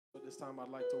This time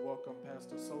I'd like to welcome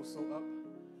Pastor So up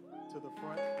to the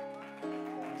front.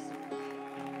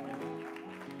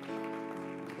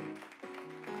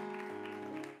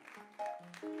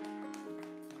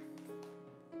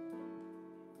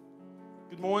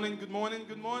 Good morning, good morning,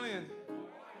 good morning.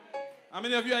 How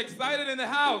many of you are excited in the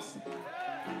house?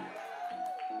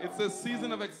 It's a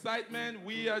season of excitement.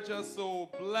 We are just so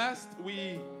blessed.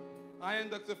 I and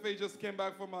Dr. Faye just came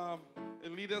back from a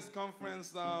leaders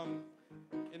conference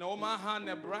in Omaha,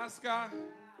 Nebraska.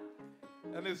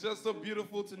 And it's just so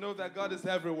beautiful to know that God is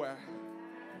everywhere.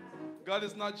 God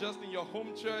is not just in your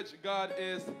home church, God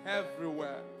is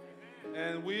everywhere.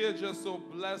 And we are just so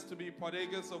blessed to be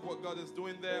partakers of what God is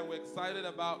doing there. We're excited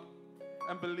about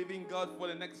and believing God for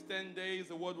the next 10 days.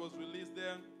 The word was released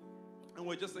there. And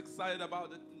we're just excited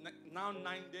about it now 9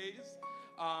 days.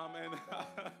 And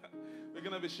we're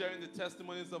going to be sharing the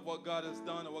testimonies of what God has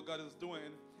done and what God is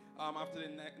doing after the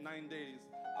 9 days.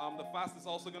 The fast is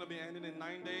also going to be ending in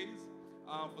 9 days.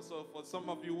 So for some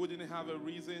of you who didn't have a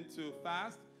reason to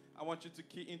fast, I want you to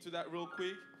key into that real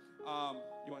quick. You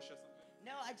want to share something?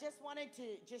 No, I just wanted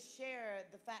to share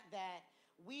the fact that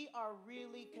we are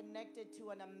really connected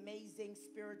to an amazing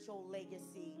spiritual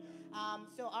legacy.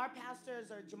 So our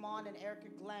pastors are Jamon and Erica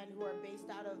Glenn, who are based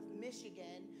out of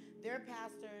Michigan. Their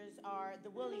pastors are the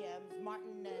Williams,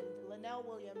 Martin and Linnell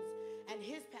Williams, and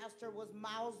his pastor was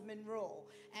Miles Monroe.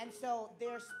 And so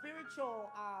their spiritual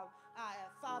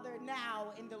father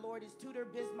now in the Lord is Tudor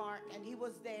Bismarck, and he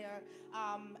was there,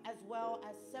 as well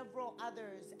as several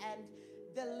others. And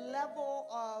the level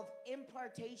of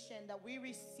impartation that we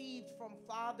received from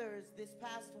fathers this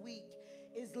past week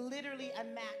is literally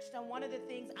unmatched. And one of the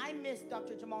things I missed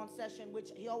Dr. Jamon's session, which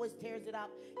he always tears it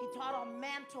up, he taught on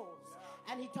mantles.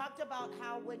 And he talked about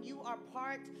how when you are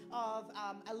part of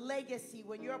a legacy,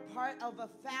 when you're a part of a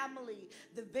family,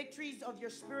 the victories of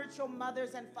your spiritual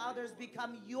mothers and fathers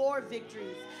become your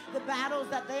victories. The battles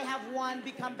that they have won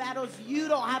become battles you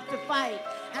don't have to fight.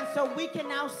 And so we can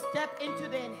now step into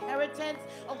the inheritance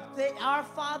of our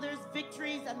fathers'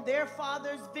 victories and their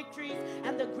fathers' victories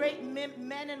and the great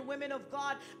men and women of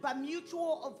God by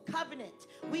mutual of covenant.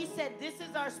 We said this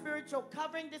is our spiritual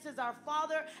covering, this is our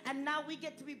father, and now we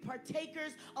get to be partakers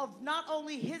of not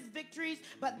only his victories,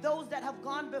 but those that have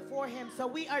gone before him. So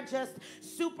we are just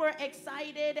super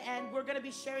excited, and we're going to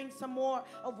be sharing some more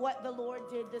of what the Lord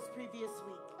did this previous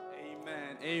week.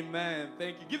 Amen. Amen.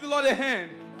 Thank you. Give the Lord a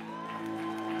hand.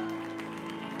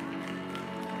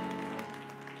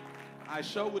 I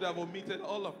sure would have omitted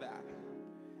all of that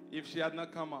if she had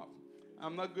not come up.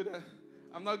 I'm not good at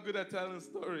telling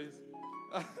stories.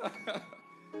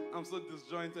 I'm so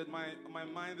disjointed. My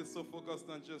mind is so focused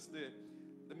on just the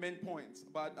main points.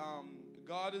 But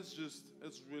God is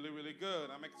really, really good.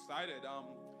 I'm excited.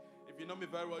 If you know me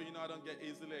very well, you know I don't get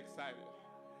easily excited.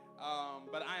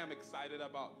 But I am excited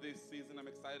about this season. I'm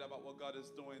excited about what God is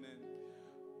doing. And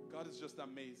God is just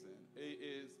amazing. He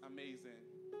is amazing.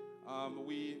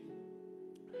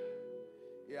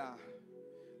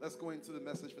 Let's go into the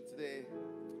message for today.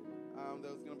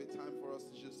 There's going to be time for us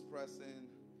to just press in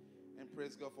and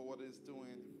praise God for what He's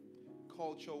doing.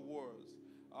 Culture wars.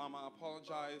 I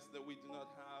apologize that we do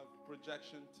not have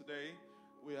projection today.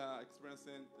 We are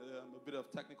experiencing a bit of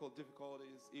technical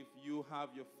difficulties. If you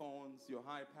have your phones, your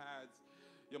iPads,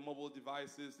 your mobile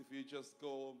devices, if you just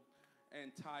go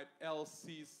and type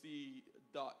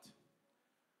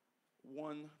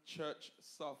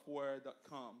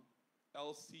lcc.onechurchsoftware.com,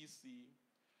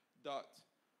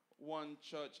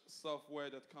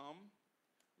 lcc.onechurchsoftware.com.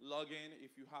 Log in.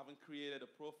 If you haven't created a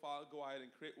profile, go ahead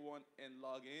and create one and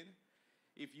log in.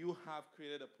 If you have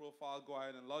created a profile, go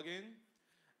ahead and log in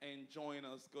and join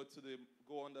us. Go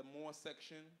on the more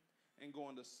section and go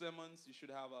on the sermons. You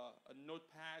should have a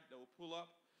notepad that will pull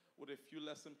up with a few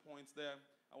lesson points there.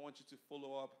 I want you to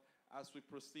follow up as we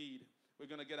proceed. We're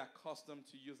going to get accustomed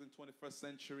to using 21st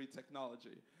century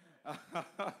technology.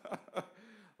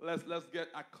 Let's get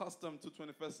accustomed to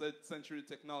 21st century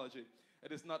technology.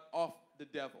 It is not of the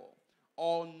devil.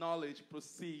 All knowledge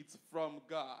proceeds from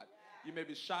God. You may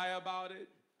be shy about it.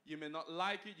 You may not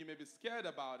like it. You may be scared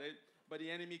about it. But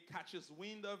the enemy catches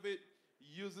wind of it,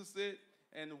 uses it,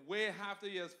 and way after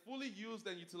he has fully used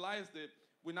and utilized it,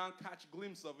 we now catch a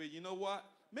glimpse of it. You know what?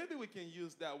 Maybe we can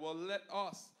use that. Well, let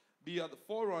us be the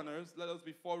forerunners. Let us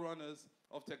be forerunners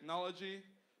of technology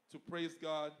to praise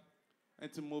God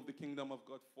and to move the kingdom of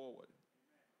God forward.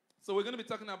 So we're going to be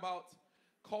talking about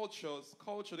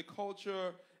the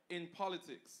culture in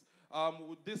politics.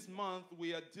 This month,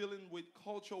 we are dealing with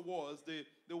culture wars, the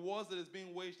wars that is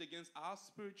being waged against our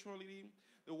spirituality,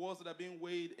 the wars that are being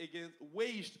waged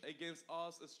against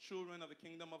us as children of the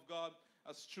kingdom of God,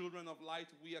 as children of light,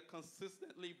 we are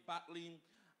consistently battling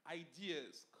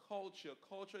ideas, culture.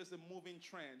 Culture is a moving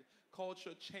trend.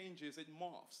 Culture changes, it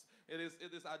morphs. It is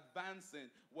advancing.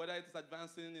 Whether it's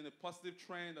advancing in a positive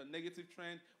trend or negative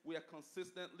trend, we are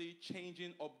consistently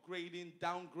changing, upgrading,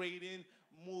 downgrading,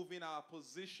 moving our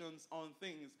positions on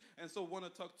things. And so we want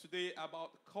to talk today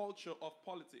about the culture of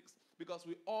politics, because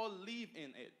we all live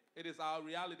in it. It is our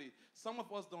reality. Some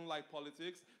of us don't like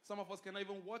politics. Some of us cannot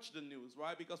even watch the news,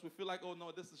 right? Because we feel like, oh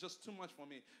no, this is just too much for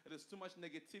me. It is too much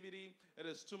negativity. It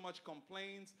is too much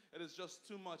complaints. It is just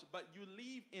too much. But you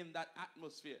live in that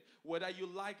atmosphere. Whether you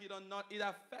like it or not, it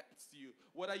affects you.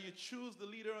 Whether you choose the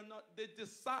leader or not, they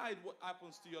decide what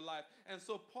happens to your life. And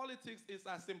so politics is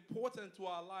as important to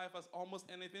our life as almost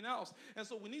anything else. And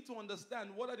so we need to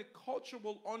understand, what are the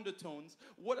cultural undertones?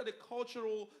 What are the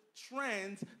cultural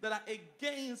trends that are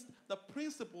against the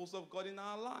principles of God in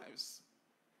our lives?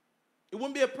 It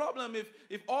wouldn't be a problem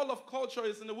if all of culture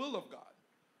is in the will of God.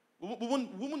 We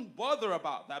wouldn't bother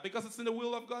about that, because it's in the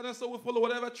will of God, and so we follow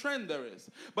whatever trend there is.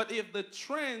 But if the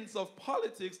trends of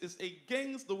politics is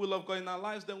against the will of God in our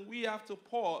lives, then we have to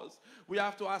pause, we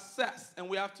have to assess, and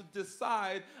we have to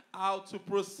decide how to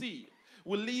proceed.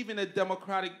 We live in a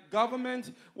democratic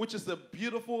government, which is a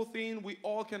beautiful thing. We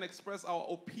all can express our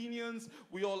opinions.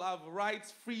 We all have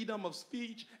rights, freedom of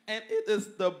speech, and it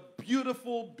is the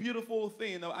beautiful, beautiful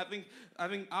thing. I think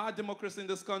our democracy in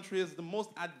this country is the most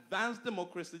advanced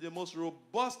democracy, the most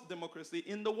robust democracy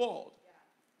in the world.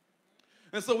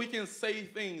 And so we can say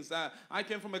things. I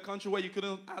came from a country where you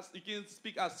couldn't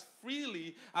speak as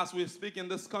freely as we speak in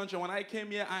this country. When I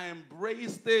came here, I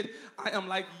embraced it. I am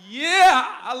like,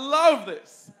 yeah, I love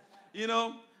this. You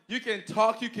know, you can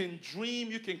talk, you can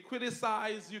dream, you can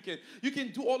criticize, you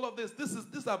can do all of this.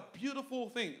 These are beautiful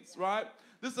things, right?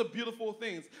 These are beautiful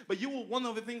things. But one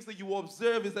of the things that you will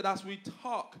observe is that as we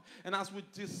talk and as we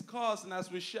discuss and as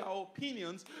we share our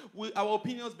opinions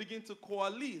begin to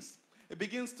coalesce. It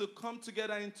begins to come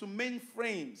together into main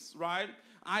frames, right?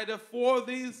 Either for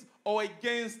this or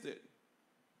against it.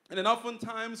 And then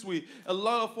oftentimes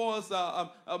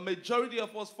a majority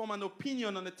of us form an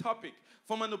opinion on a topic,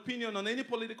 form an opinion on any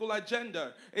political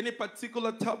agenda, any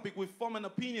particular topic. We form an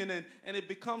opinion, and it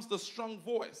becomes the strong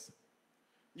voice.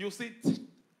 You see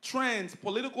trends,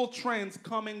 political trends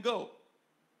come and go.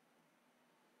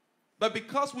 But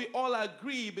because we all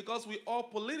agree, because we all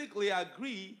politically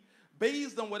agree,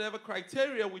 based on whatever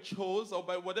criteria we chose, or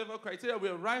by whatever criteria we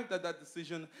arrived at that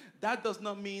decision, that does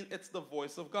not mean it's the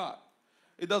voice of God.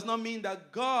 It does not mean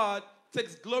that God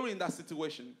takes glory in that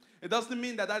situation. It doesn't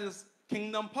mean that that is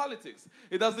kingdom politics.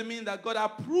 It doesn't mean that God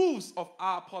approves of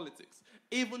our politics,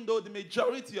 even though the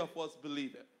majority of us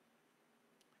believe it.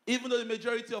 Even though the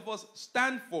majority of us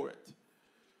stand for it.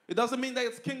 It doesn't mean that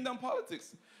it's kingdom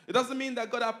politics. It doesn't mean that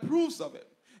God approves of it.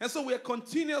 And so we are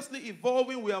continuously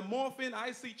evolving, we are morphing.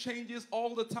 I see changes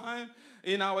all the time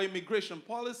in our immigration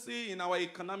policy, in our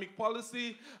economic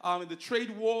policy, in the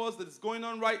trade wars that is going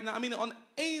on right now. I mean, on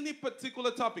any particular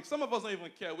topic. Some of us don't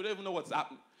even care. We don't even know what's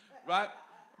happening, right?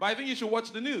 But I think you should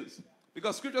watch the news,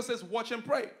 because Scripture says watch and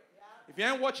pray. If you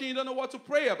ain't watching, you don't know what to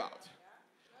pray about.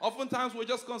 Oftentimes, we're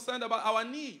just concerned about our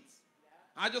needs.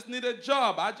 I just need a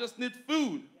job. I just need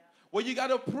food. Well, you got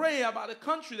to pray about the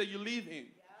country that you live in.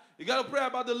 You got to pray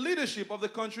about the leadership of the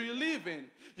country you live in.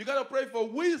 You got to pray for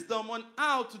wisdom on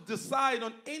how to decide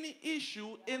on any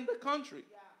issue in the country.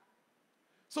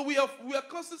 So we are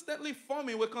consistently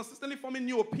forming, we're consistently forming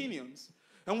new opinions.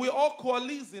 And we're all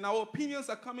coalescing. Our opinions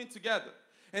are coming together.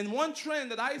 And one trend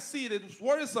that I see that is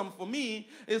worrisome for me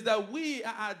is that we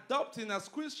are adopting, as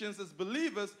Christians, as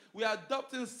believers, we are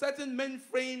adopting certain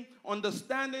mainframe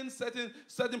understandings,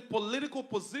 certain political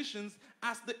positions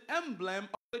as the emblem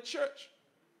of the church.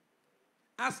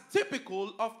 As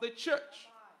typical of the church,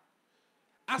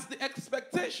 as the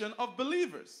expectation of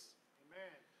believers.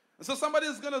 Amen. And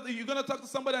so you're gonna talk to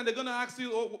somebody and they're gonna ask you,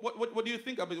 oh, what do you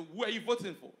think of it? Who are you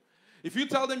voting for? If you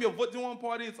tell them you're voting one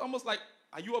party, it's almost like,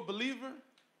 are you a believer?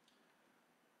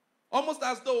 Almost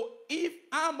as though if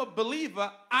I'm a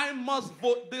believer, I must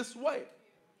vote this way.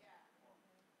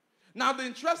 Now the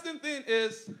interesting thing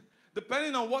is,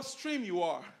 depending on what stream you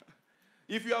are,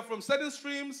 if you are from certain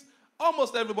streams,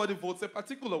 almost everybody votes a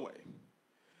particular way.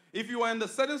 If you are in the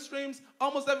certain streams,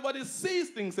 almost everybody sees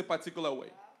things a particular way.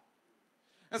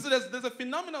 And so there's a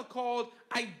phenomenon called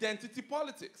identity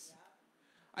politics.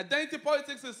 Identity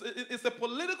politics is a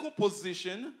political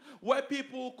position where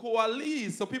people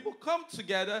coalesce, so people come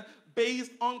together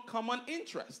based on common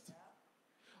interest.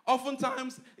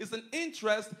 Oftentimes, it's an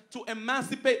interest to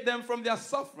emancipate them from their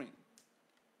suffering.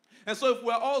 And so if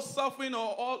we're all suffering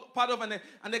or all part of an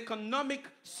economic,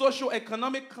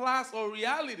 social-economic class or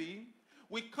reality,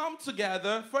 we come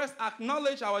together, first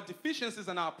acknowledge our deficiencies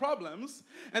and our problems,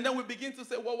 and then we begin to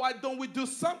say, well, why don't we do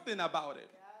something about it?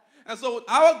 And so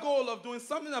our goal of doing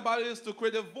something about it is to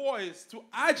create a voice, to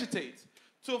agitate,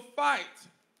 to fight,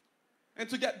 and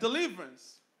to get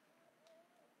deliverance.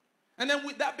 And then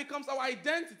that becomes our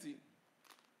identity.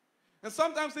 And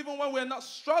sometimes even when we're not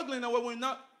struggling or when we're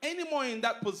not anymore in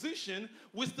that position,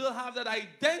 we still have that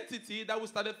identity that we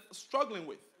started struggling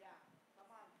with. Yeah. Come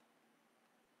on.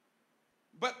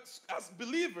 But as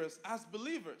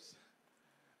believers,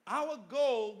 our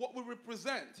goal, what we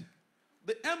represent,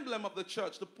 the emblem of the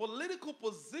church, the political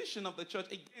position of the church,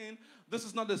 again, this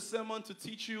is not a sermon to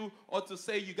teach you or to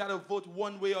say you got to vote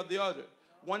one way or the other,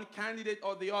 one candidate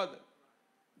or the other.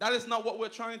 That is not what we're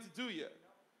trying to do here.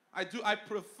 I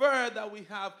prefer that we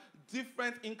have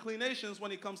different inclinations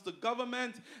when it comes to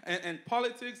government and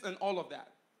politics and all of that.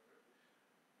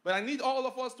 But I need all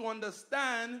of us to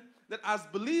understand that as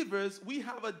believers, we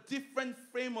have a different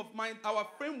frame of mind. Our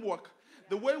framework,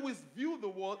 the way we view the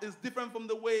world is different from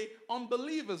the way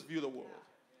unbelievers view the world.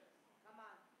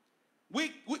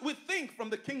 We think from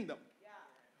the kingdom.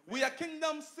 We are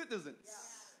kingdom citizens.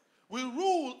 We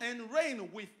rule and reign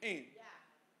within.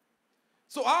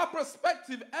 So our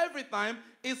perspective every time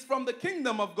is from the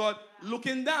kingdom of God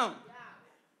looking down.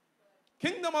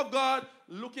 Kingdom of God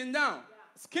looking down.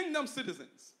 It's kingdom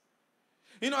citizens.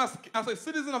 You know, as a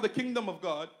citizen of the kingdom of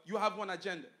God, you have one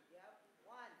agenda.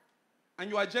 And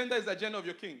your agenda is the agenda of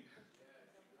your king.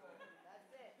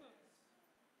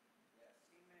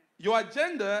 Your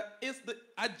agenda is the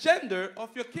agenda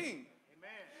of your king.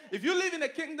 If you live in a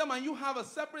kingdom and you have a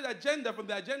separate agenda from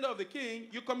the agenda of the king,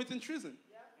 you're committing treason.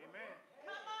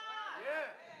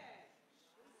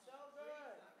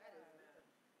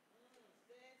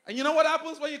 And you know what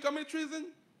happens when you commit treason?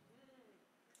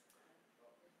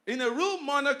 In a real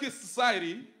monarchy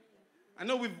society, I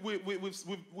know we've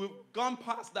gone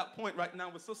past that point right now.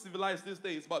 We're so civilized these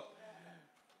days. But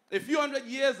a few hundred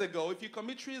years ago, if you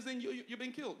commit treason, you've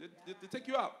been killed. They take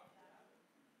you out.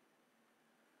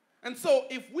 And so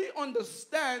if we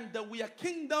understand that we are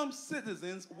kingdom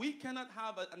citizens, we cannot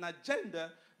have an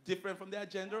agenda different from the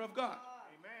agenda of God.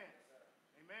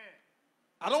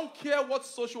 I don't care what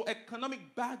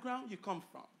socio-economic background you come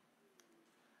from.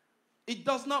 It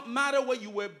does not matter where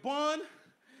you were born.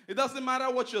 It doesn't matter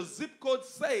what your zip code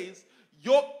says.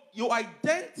 Your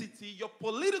identity, your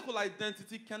political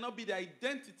identity cannot be the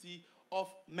identity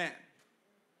of man.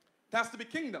 It has to be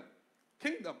kingdom.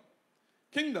 Kingdom.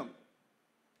 Kingdom.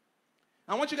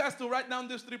 I want you guys to write down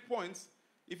these 3 points.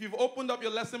 If you've opened up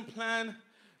your lesson plan,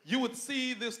 you would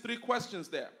see these 3 questions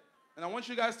there. And I want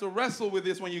you guys to wrestle with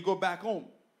this when you go back home.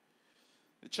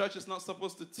 The church is not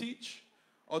supposed to teach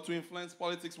or to influence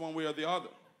politics one way or the other.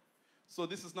 So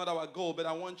this is not our goal, but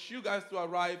I want you guys to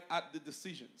arrive at the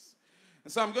decisions.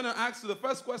 And so I'm going to ask you, the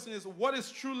first question is, what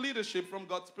is true leadership from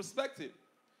God's perspective?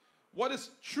 What is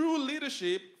true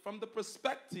leadership from the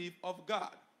perspective of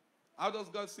God? How does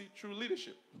God see true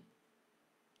leadership?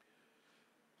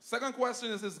 Second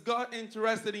question is God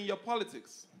interested in your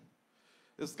politics?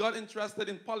 Is God interested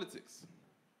in politics?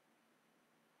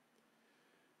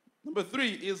 Number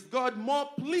 3, is God more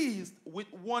pleased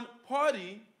with one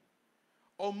party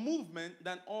or movement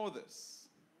than others?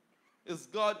 Is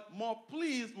God more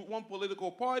pleased with one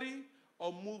political party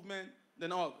or movement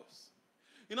than others?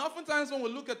 You know, oftentimes when we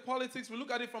look at politics, we look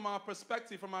at it from our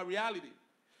perspective, from our reality.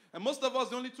 And most of us,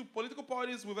 the only 2 political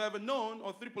parties we've ever known,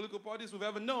 or 3 political parties we've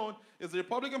ever known, is the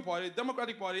Republican Party, the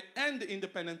Democratic Party, and the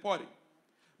Independent Party.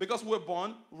 Because we're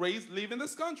born, raised, live in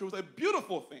this country. It's a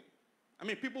beautiful thing. I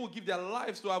mean, people will give their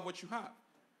lives to have what you have.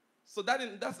 So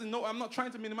I'm not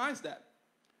trying to minimize that.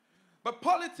 But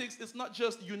politics is not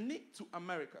just unique to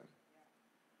America.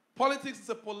 Politics is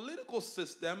a political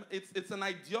system. It's an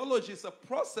ideology. It's a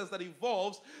process that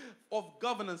evolves of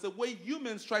governance, the way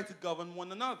humans try to govern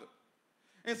one another.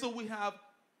 And so we have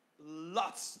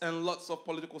lots and lots of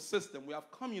political systems. We have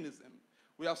communism.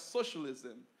 We have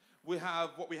socialism. We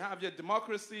have what we have here,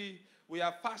 democracy. We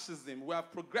have fascism. We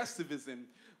have progressivism.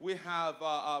 We have,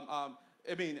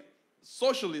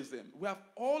 socialism. We have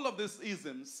all of these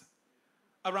isms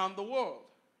around the world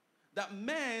that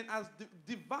man has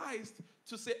devised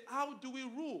to say, how do we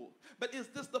rule? But is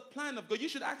this the plan of God? You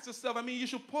should ask yourself, you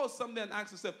should pause someday and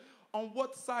ask yourself, on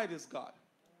what side is God?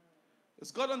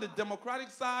 Is God on the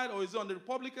Democratic side, or is he on the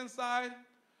Republican side,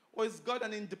 or is God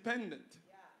an independent?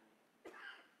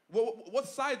 What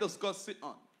side does God sit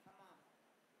on?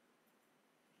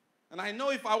 And I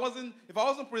know if I wasn't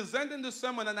presenting this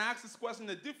sermon and I asked this question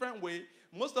in a different way,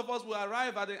 most of us will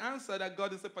arrive at the answer that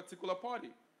God is a particular party.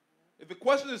 If the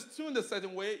question is tuned a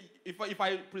certain way, if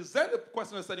I present the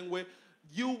question a certain way,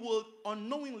 you will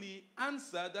unknowingly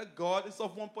answer that God is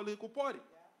of one political party.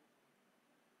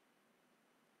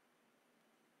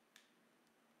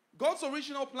 God's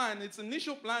original plan, its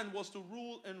initial plan, was to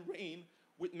rule and reign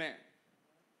with man.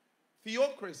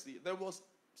 Theocracy, there was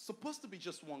supposed to be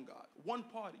just one God, one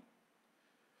party.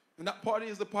 And that party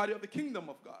is the party of the kingdom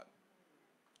of God.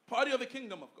 Party of the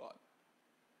kingdom of God.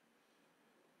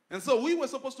 And so we were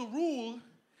supposed to rule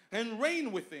and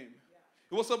reign with him.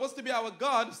 It was supposed to be our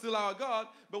God, still our God,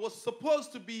 but was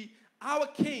supposed to be our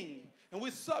king, and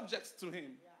we're subjects to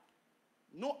him.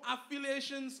 No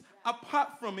affiliations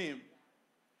apart from him.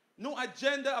 No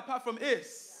agenda apart from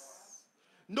his.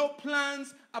 No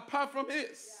plans apart from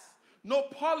his. No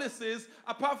policies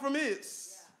apart from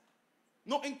his.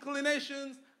 No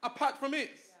inclinations apart from his.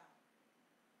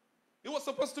 It was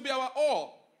supposed to be our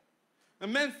all.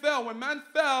 And man fell. When man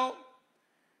fell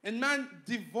and man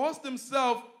divorced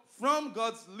himself from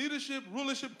God's leadership,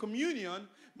 rulership, communion,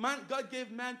 God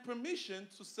gave man permission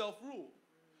to self-rule.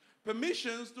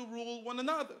 Permissions to rule one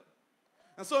another.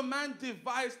 And so man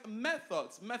devised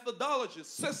methods, methodologies,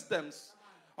 systems,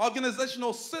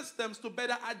 organizational systems to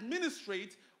better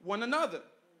administrate one another.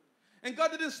 And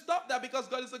God didn't stop that because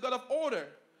God is a God of order.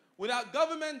 Without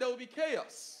government, there will be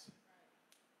chaos.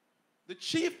 The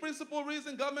chief principal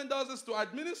reason government does is to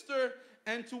administer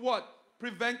and to what?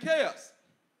 Prevent chaos.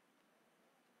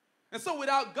 And so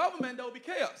without government, there will be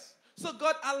chaos. So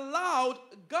God allowed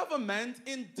government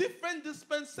in different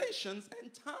dispensations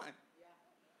and time.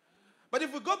 But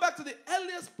if we go back to the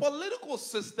earliest political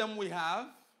system we have,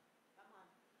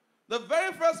 the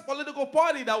very first political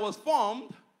party that was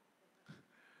formed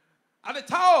at the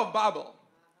Tower of Babel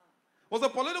was a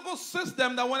political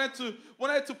system that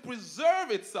wanted to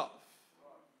preserve itself.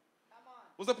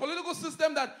 It was a political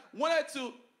system that wanted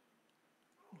to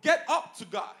get up to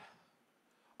God,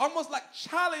 almost like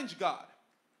challenge God.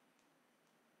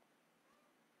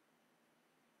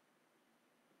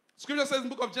 Scripture says in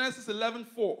the book of Genesis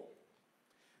 11:4.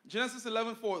 Genesis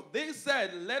 11:4. They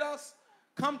said, let us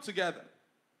come together.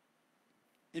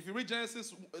 If you read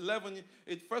Genesis 11,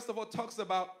 it first of all talks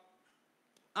about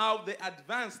how they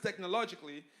advanced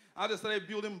technologically, how they started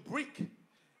building brick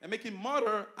and making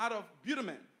mortar out of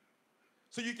bitumen.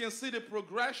 So you can see the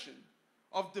progression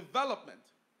of development.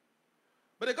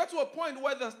 But they got to a point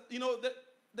where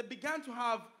they began to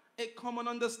have a common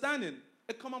understanding,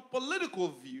 a common political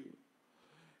view.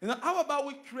 How about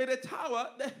we create a tower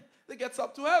that gets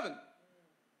up to heaven?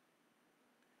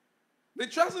 The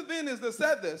interesting thing is they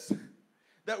said this,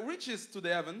 that reaches to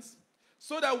the heavens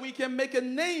so that we can make a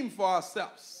name for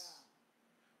ourselves.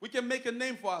 We can make a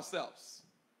name for ourselves.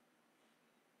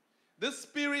 This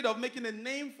spirit of making a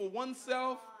name for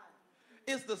oneself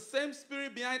is the same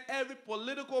spirit behind every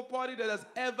political party that has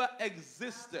ever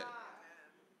existed.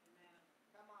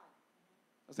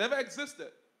 Has ever existed.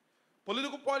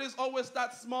 Political parties always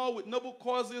start small with noble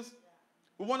causes.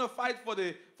 We want to fight for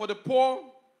the poor.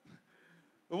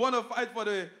 We want to fight for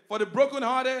the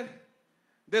brokenhearted.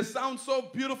 They sound so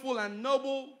beautiful and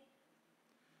noble.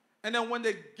 And then when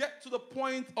they get to the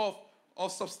point of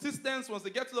subsistence, once they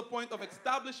get to the point of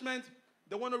establishment,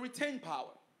 they want to retain power.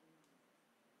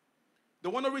 They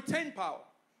want to retain power.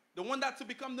 They want that to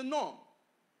become the norm.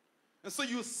 And so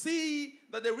you see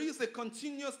that there is a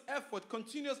continuous effort,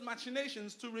 continuous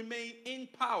machinations to remain in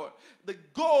power. The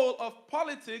goal of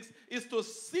politics is to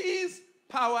seize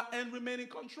power and remain in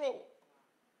control.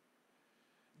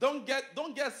 Don't get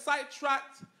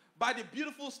sidetracked by the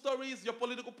beautiful stories your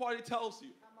political party tells you.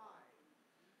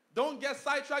 Don't get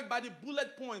sidetracked by the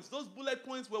bullet points. Those bullet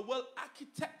points were well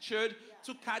architectured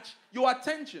to catch your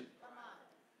attention.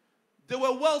 They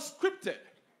were well scripted.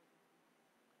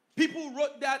 People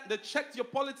wrote that. They checked your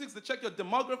politics. They checked your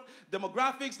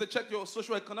demographics. They checked your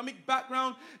socio-economic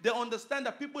background. They understand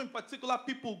that people in particular,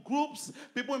 people groups,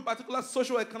 people in particular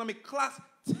socio-economic class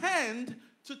tend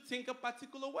to think a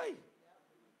particular way.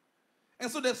 And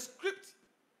so they script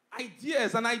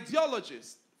ideas and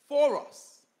ideologies for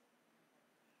us.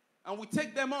 And we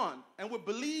take them on. And we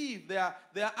believe they are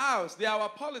ours. They are our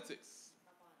politics.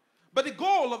 But the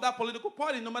goal of that political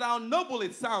party, no matter how noble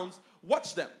it sounds,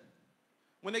 watch them.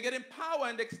 When they get in power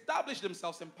and they establish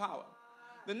themselves in power,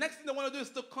 the next thing they want to do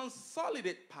is to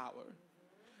consolidate power.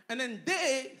 And then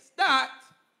they start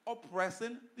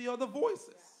oppressing the other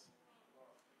voices.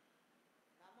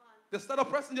 They start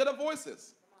oppressing the other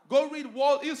voices. Go read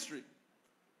world history.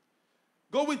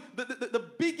 Go read the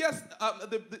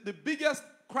biggest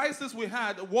crisis we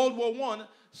had, World War I,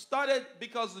 started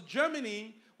because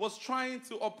Germany was trying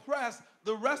to oppress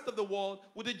the rest of the world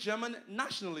with the German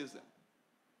nationalism.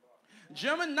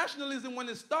 German nationalism, when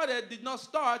it started, did not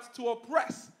start to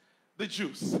oppress the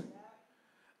Jews.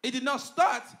 It did not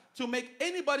start to make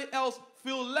anybody else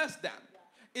feel less than.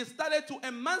 It started to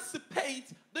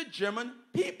emancipate the German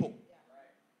people.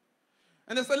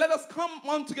 And they said, let us come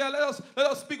on together. Let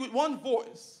us speak with one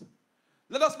voice.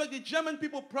 Let us make the German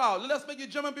people proud. Let us make the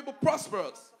German people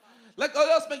prosperous. Let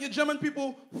us make the German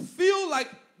people feel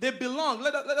like they belong.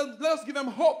 Let us give them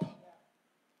hope.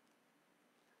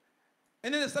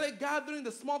 And then they started gathering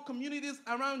the small communities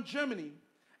around Germany.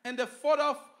 And they fought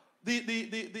off the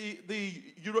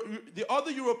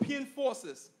other European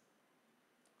forces.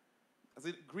 Is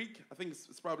it Greek? I think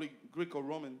it's probably Greek or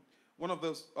Roman. One of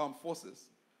those forces.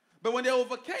 But when they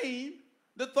overcame,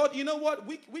 they thought, you know what?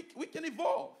 We can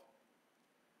evolve.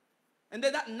 And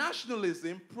then that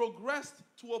nationalism progressed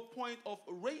to a point of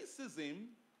racism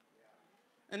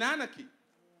and anarchy.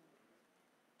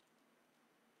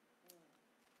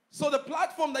 So the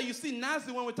platform that you see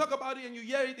Nazi, when we talk about it and you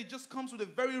hear it, it just comes with a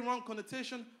very wrong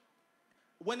connotation.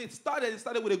 When it started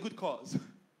with a good cause.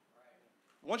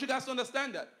 I want you guys to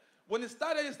understand that. When it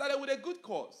started with a good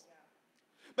cause.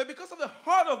 But because of the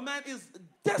heart of man is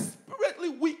desperately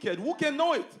wicked, who can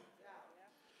know it?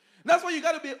 That's why you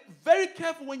got to be very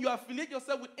careful when you affiliate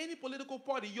yourself with any political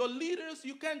party. Your leaders,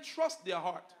 you can't trust their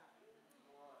heart.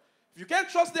 If you can't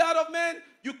trust the heart of man,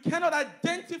 you cannot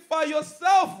identify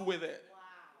yourself with it.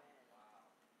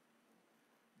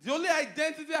 The only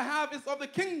identity I have is of the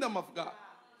kingdom of God.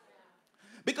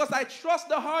 Because I trust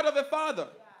the heart of a father.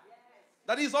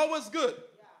 That he's always good.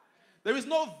 There is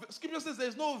no, Scripture says there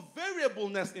is no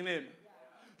variableness in him.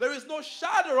 There is no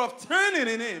shadow of turning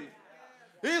in him.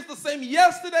 He is the same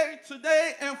yesterday,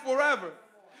 today, and forever.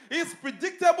 He's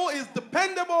predictable, he's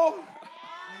dependable.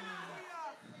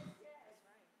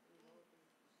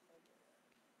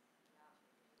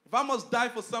 If I must die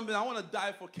for something, I want to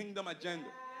die for kingdom agenda.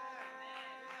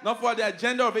 Not for the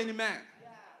agenda of any man.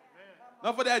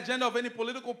 Not for the agenda of any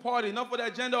political party. Not for the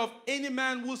agenda of any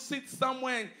man who sits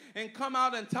somewhere and come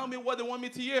out and tell me what they want me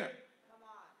to hear.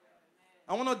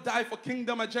 I want to die for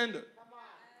kingdom agenda.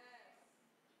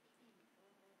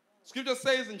 Scripture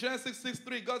says in Genesis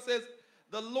 6:3, God says,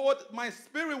 the Lord, my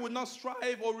spirit would not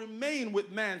strive or remain with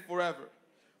man forever.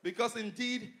 Because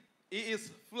indeed, he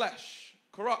is flesh,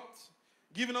 corrupt,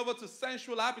 given over to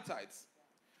sensual appetites.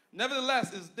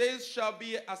 Nevertheless, his days shall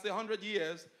be as 100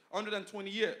 years, 120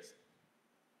 years.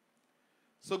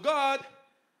 So God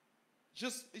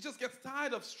he just gets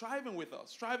tired of striving with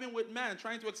us, striving with man,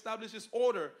 trying to establish his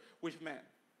order with man.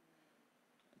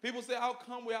 People say, how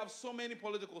come we have so many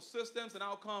political systems, and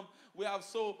how come we have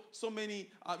so many,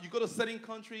 you go to certain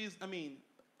countries, I mean,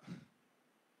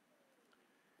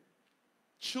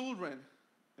 children,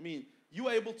 I mean, you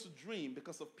are able to dream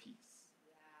because of peace.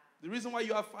 The reason why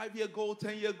you have 5-year goals,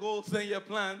 10-year goals, 10-year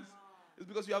plans is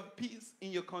because you have peace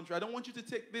in your country. I don't want you to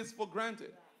take this for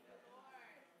granted.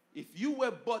 If you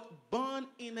were but born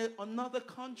in another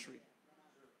country,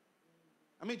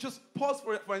 I mean, just pause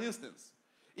for an instance.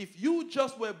 If you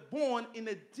just were born in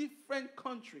a different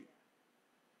country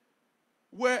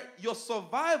where your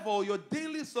survival, your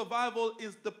daily survival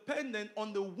is dependent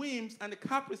on the whims and the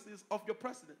caprices of your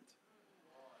president.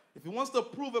 If he wants to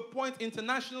prove a point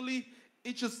internationally,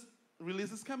 it just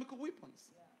releases chemical weapons.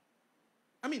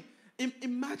 I mean,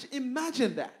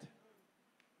 imagine that.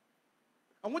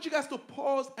 I want you guys to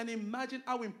pause and imagine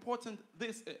how important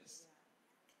this is.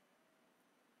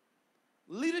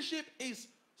 Leadership is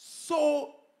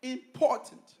so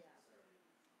important.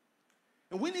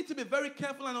 And we need to be very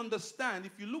careful and understand.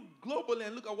 If you look globally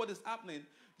and look at what is happening,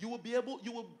 you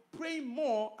will pray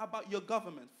more about your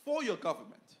government, for your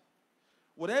government.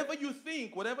 Whatever you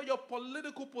think, whatever your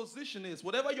political position is,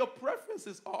 whatever your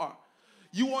preferences are,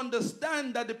 you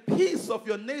understand that the peace of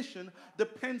your nation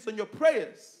depends on your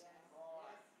prayers.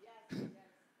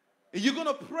 You're going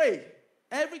to pray.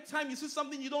 Every time you see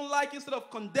something you don't like, instead of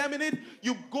condemning it,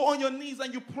 you go on your knees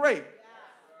and you pray.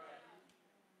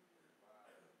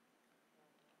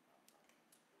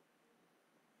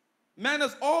 Man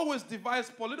has always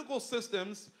devised political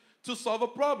systems to solve a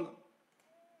problem.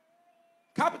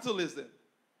 Capitalism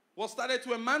was started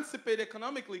to emancipate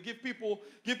economically, give people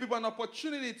an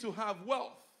opportunity to have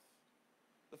wealth.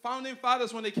 The founding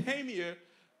fathers, when they came here,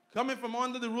 coming from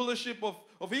under the rulership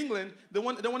of England, they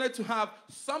wanted to have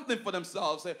something for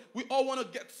themselves. We all want to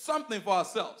get something for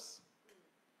ourselves.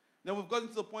 Then we've gotten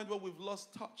to the point where we've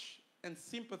lost touch and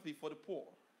sympathy for the poor.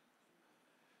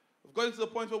 We've gotten to the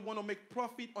point where we want to make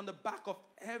profit on the back of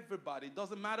everybody. It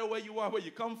doesn't matter where you are, where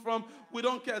you come from. We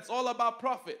don't care. It's all about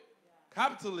profit.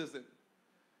 Capitalism.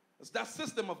 It's that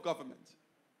system of government.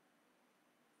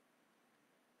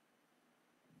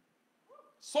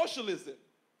 Socialism.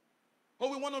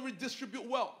 Oh, we want to redistribute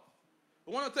wealth.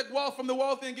 I want to take wealth from the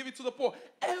wealthy and give it to the poor.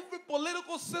 Every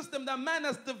political system that man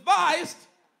has devised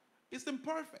is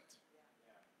imperfect.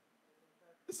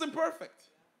 It's imperfect.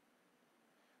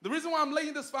 The reason why I'm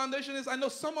laying this foundation is I know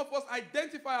some of us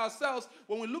identify ourselves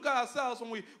when we look at ourselves,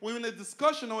 when we're in a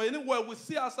discussion or anywhere, we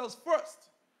see ourselves first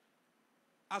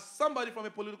as somebody from a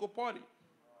political party.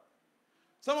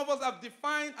 Some of us have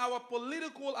defined our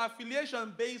political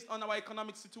affiliation based on our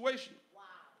economic situation. Wow.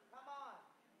 Come on.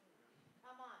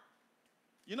 Come on.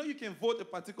 You know you can vote a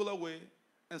particular way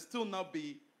and still not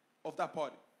be of that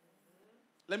party.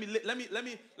 Let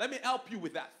me help you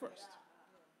with that first.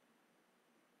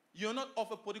 You're not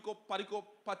of a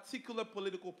particular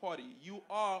political party. You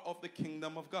are of the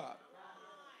kingdom of God.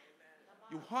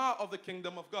 You are of the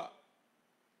kingdom of God.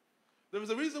 There is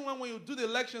a reason when you do the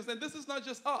elections, and this is not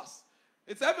just us.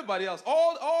 It's everybody else.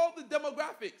 All the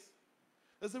demographics.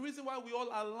 There's a reason why we all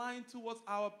align towards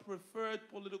our preferred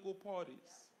political parties.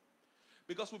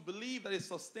 Because we believe that it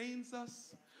sustains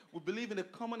us. We believe in a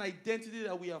common identity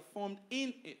that we have formed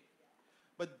in it.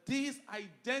 But these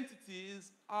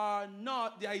identities are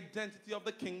not the identity of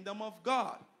the kingdom of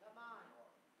God.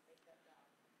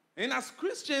 And as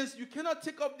Christians, you cannot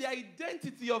take up the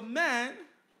identity of man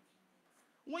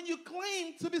when you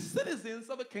claim to be citizens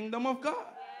of the kingdom of God.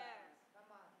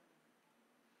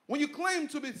 When you claim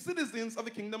to be citizens of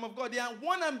the kingdom of God, there is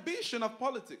one ambition of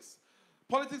politics.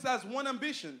 Politics has one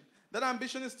ambition. That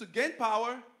ambition is to gain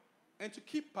power and to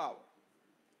keep power.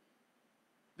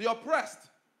 The oppressed.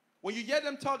 When you hear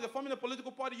them talk, they're forming a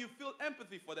political party, you feel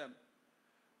empathy for them.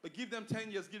 But give them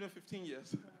 10 years, give them 15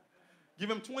 years. Give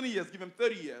them 20 years, give them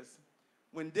 30 years.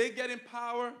 When they get in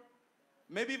power,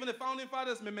 maybe even the founding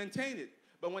fathers may maintain it.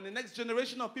 But when the next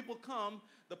generation of people come,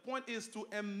 the point is to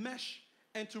enmesh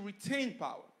and to retain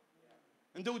power.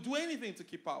 And they will do anything to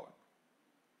keep power.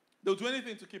 They'll do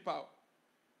anything to keep power.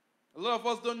 A lot of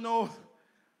us don't know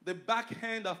the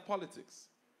backhand of politics.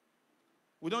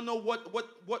 We don't know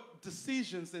what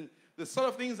decisions and the sort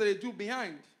of things that they do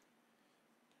behind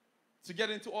to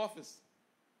get into office.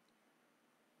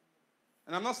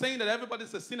 And I'm not saying that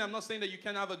everybody's a sinner. I'm not saying that you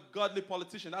can't have a godly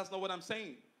politician. That's not what I'm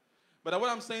saying. But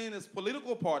what I'm saying is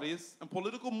political parties and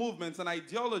political movements and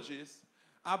ideologies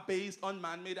are based on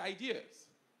man-made ideas.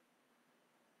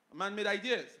 Man-made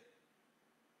ideas.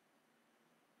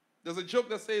 There's a joke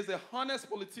that says a honest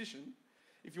politician,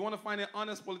 if you want to find an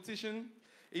honest politician,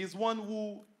 is one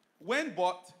who, when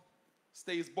bought,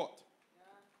 stays bought.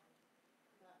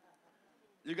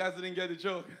 You guys didn't get the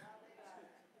joke.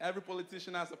 Every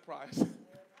politician has a price.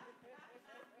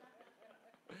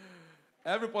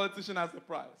 Every politician has a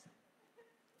price.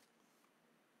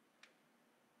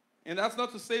 And that's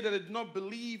not to say that they do not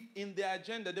believe in their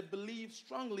agenda. They believe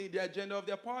strongly in the agenda of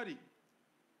their party.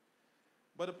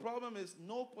 But the problem is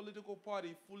no political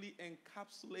party fully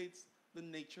encapsulates the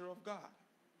nature of God.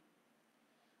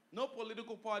 No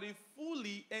political party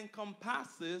fully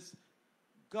encompasses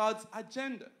God's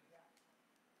agenda.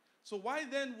 So why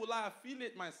then will I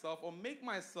affiliate myself or make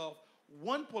myself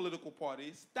one political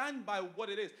party, stand by what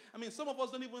it is? I mean, some of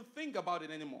us don't even think about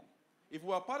it anymore. If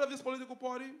we are part of this political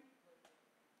party,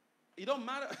 it don't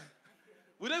matter.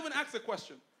 We don't even ask a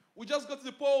question. We just go to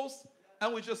the polls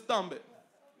and we just thumb it.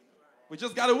 We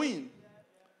just got to win.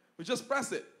 We just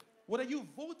press it. What are you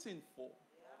voting for?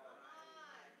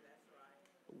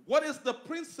 What is the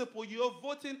principle you're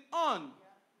voting on?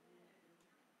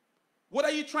 What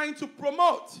are you trying to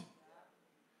promote?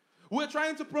 We're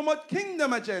trying to promote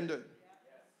kingdom agenda.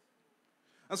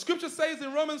 And scripture says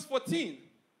in Romans 14,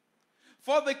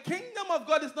 for the kingdom of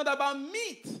God is not about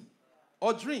meat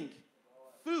or drink,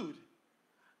 food.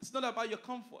 It's not about your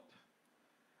comfort.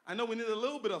 I know we need a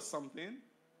little bit of something.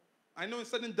 I know in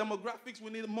certain demographics we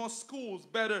need more schools,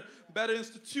 better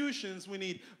institutions, we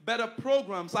need better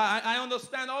programs. I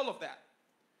understand all of that.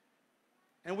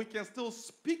 And we can still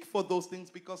speak for those things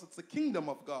because it's the kingdom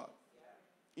of God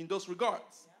in those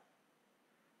regards.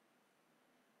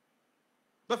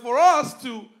 But for us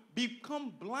to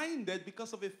become blinded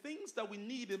because of the things that we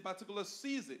need in a particular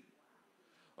season,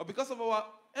 or because of our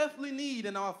earthly need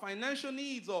and our financial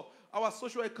needs or our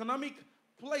socio-economic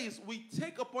place, we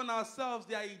take upon ourselves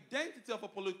the identity of a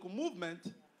political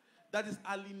movement that is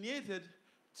alienated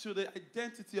to the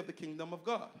identity of the kingdom of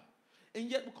God. And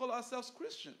yet we call ourselves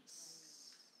Christians.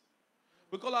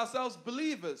 We call ourselves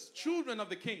believers, children of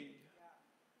the King.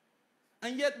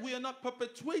 And yet we are not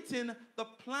perpetuating the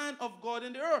plan of God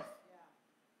in the earth.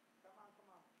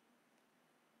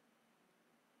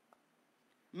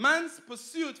 Man's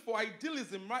pursuit for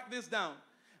idealism, write this down.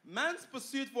 Man's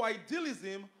pursuit for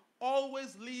idealism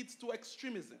always leads to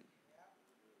extremism.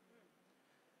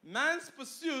 Man's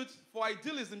pursuit for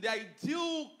idealism, the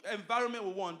ideal environment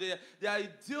we want, the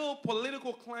ideal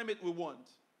political climate we want,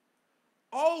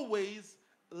 always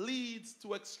leads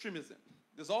to extremism.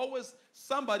 There's always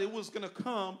somebody who's going to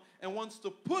come and wants to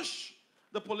push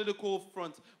the political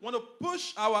front, want to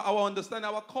push our understanding,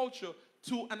 our culture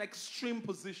to an extreme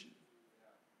position.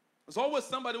 There's always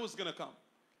somebody who's going to come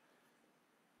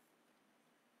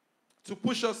to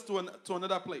push us to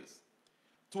another place,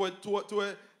 to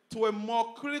a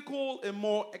more critical, a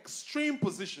more extreme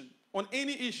position on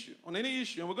any issue.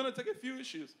 And we're going to take a few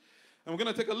issues, and we're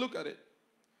going to take a look at it.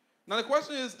 Now the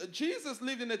question is, Jesus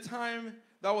lived in a time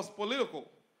that was political.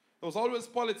 There was always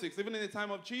politics, even in the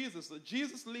time of Jesus. So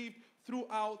Jesus lived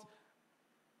throughout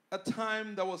a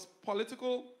time that was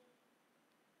political.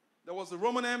 There was the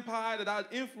Roman Empire that had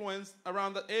influence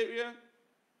around the area.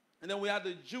 And then we had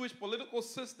the Jewish political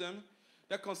system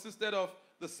that consisted of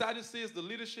the Sadducees, the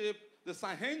leadership. The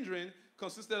Sanhedrin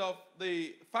consisted of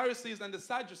the Pharisees and the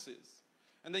Sadducees.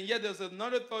 And then yet there's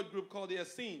another third group called the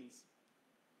Essenes.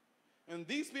 And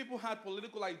these people had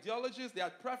political ideologies, they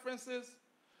had preferences,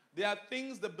 they had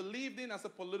things they believed in as a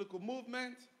political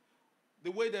movement,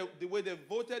 the way they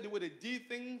voted, the way they did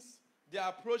things, their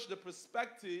approach, the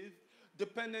perspective,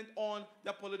 dependent on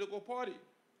their political party.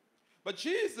 But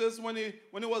Jesus, when he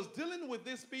was dealing with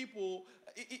these people,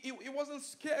 he wasn't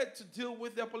scared to deal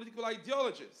with their political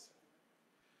ideologies.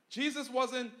 Jesus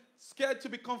wasn't scared to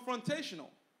be confrontational.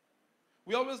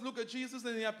 We always look at Jesus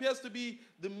and he appears to be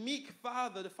the meek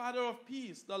Father, the Father of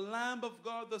peace, the Lamb of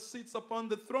God that sits upon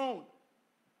the throne.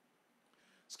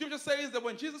 Scripture says that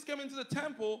when Jesus came into the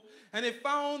temple and he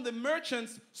found the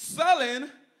merchants selling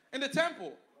in the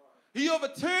temple, he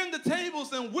overturned the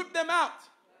tables and whipped them out.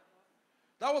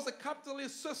 That was a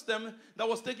capitalist system that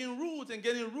was taking root and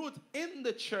getting root in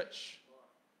the church,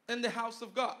 in the house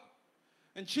of God.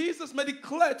 And Jesus made it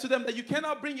clear to them that you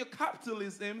cannot bring your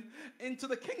capitalism into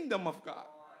the kingdom of God.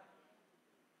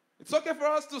 It's okay for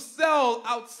us to sell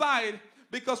outside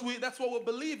because that's what we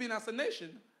believe in as a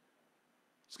nation.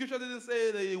 Scripture didn't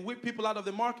say they whip people out of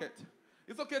the market.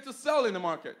 It's okay to sell in the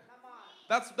market.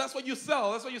 That's what you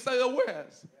sell. That's what you sell your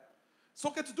wares. It's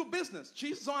okay to do business.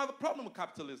 Jesus don't have a problem with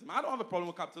capitalism. I don't have a problem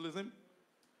with capitalism.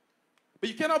 But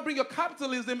you cannot bring your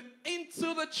capitalism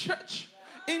into the church,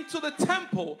 into the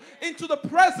temple, into the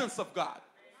presence of God.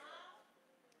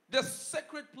 They're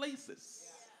sacred places.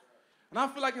 And I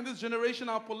feel like in this generation,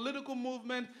 our political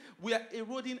movement, we are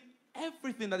eroding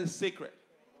everything that is sacred.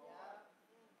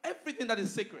 Everything that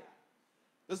is sacred.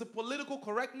 There's a political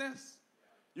correctness.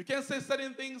 You can't say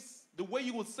certain things the way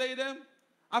you would say them.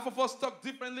 Half of us talk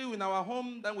differently in our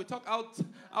home than we talk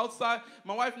outside.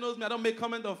 My wife knows me. I don't make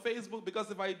comment on Facebook because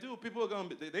if I do, people are going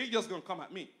to be, they're just going to come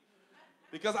at me.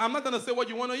 Because I'm not going to say what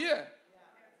you want to hear.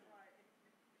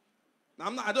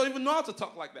 I don't even know how to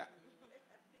talk like that.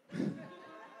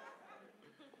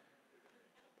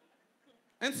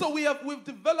 And so we've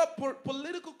developed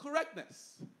political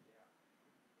correctness.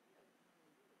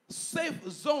 Safe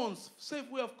zones, safe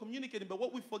way of communicating. But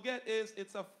what we forget is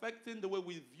it's affecting the way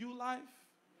we view life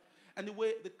and the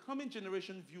way the coming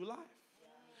generation view life.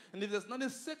 And if there's nothing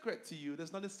sacred to you,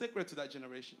 there's nothing sacred to that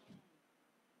generation.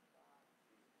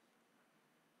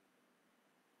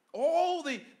 All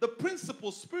the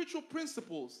principles, spiritual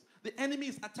principles, the enemy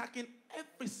is attacking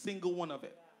every single one of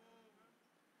it.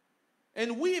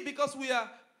 And because we are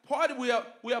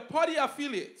party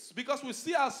affiliates, because we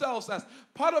see ourselves as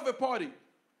part of a party.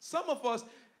 Some of us,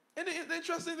 and the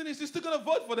interesting thing is you're still going to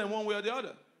vote for them one way or the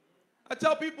other. I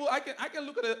tell people, I can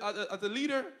look at a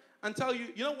leader and tell you,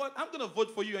 you know what, I'm going to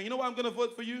vote for you. And you know why I'm going to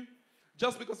vote for you?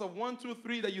 Just because of 1, 2,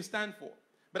 3 that you stand for.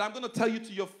 But I'm going to tell you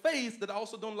to your face that I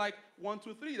also don't like 1,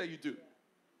 2, 3 that you do.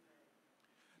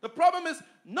 The problem is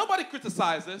nobody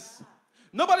criticizes.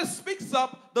 Nobody speaks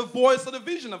up the voice or the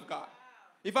vision of God.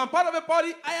 If I'm part of a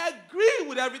party, I agree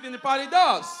with everything the party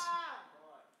does.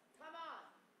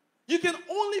 You can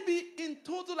only be in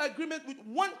total agreement with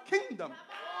one kingdom.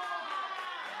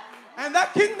 And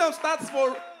that kingdom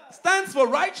stands for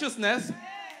righteousness,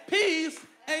 peace,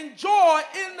 and joy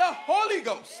in the Holy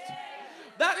Ghost.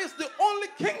 That is the only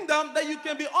kingdom that you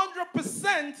can be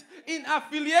 100% in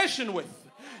affiliation with.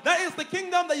 That is the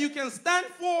kingdom that you can stand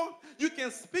for, you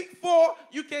can speak for,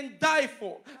 you can die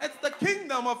for. It's the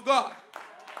kingdom of God.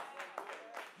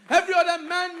 Every other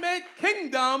man-made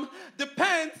kingdom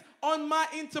depends on my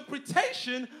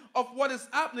interpretation of what is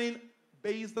happening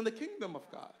based on the kingdom of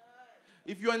God.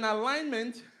 If you're in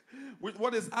alignment with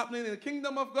what is happening in the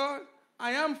kingdom of God,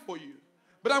 I am for you.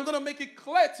 But I'm going to make it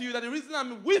clear to you that the reason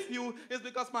I'm with you is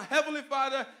because my Heavenly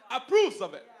Father approves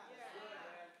of it.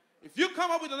 If you come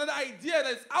up with another idea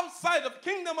that is outside of the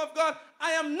kingdom of God,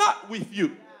 I am not with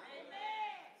you.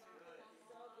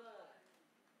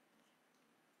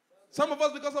 Some of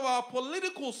us, because of our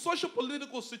political, social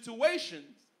political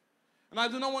situations, and I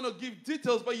do not want to give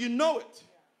details, but you know it.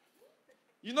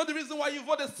 You know the reason why you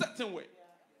voted a certain way.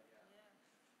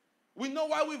 We know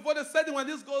why we voted a certain way.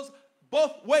 This goes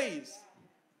both ways.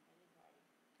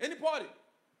 Any party.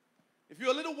 If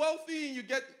you're a little wealthy and you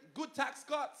get good tax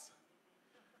cuts,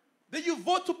 then you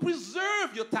vote to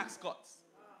preserve your tax cuts.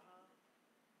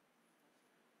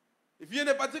 If you're in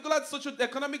a particular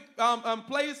socio-economic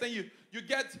place and you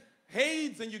get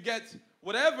AIDS and you get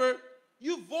whatever,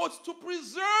 you vote to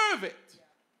preserve it.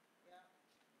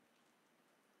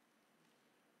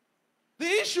 The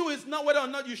issue is not whether or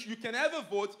not you can ever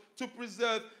vote to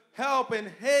preserve help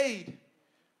and aid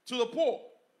to the poor.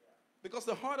 Because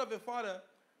the heart of a father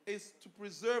is to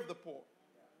preserve the poor.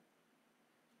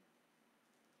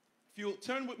 If you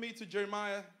turn with me to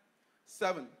Jeremiah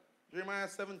 7, Jeremiah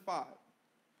 7:5.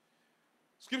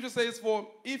 Scripture says,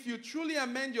 "For if you truly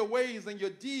amend your ways and your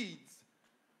deeds,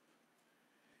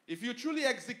 if you truly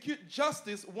execute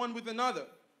justice one with another,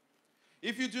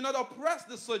 if you do not oppress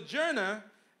the sojourner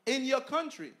in your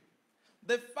country,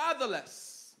 the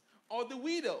fatherless or the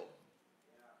widow,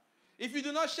 if you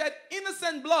do not shed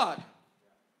innocent blood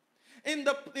in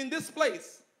this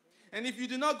place, and if you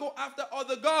do not go after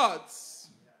other gods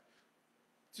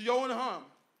to your own harm,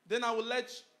 then I will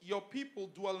let your people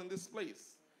dwell in this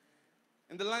place,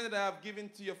 in the land that I have given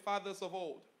to your fathers of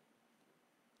old."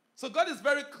 So God is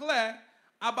very clear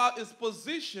about his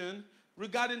position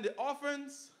regarding the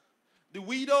orphans, the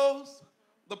widows,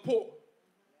 the poor.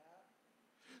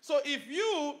 So if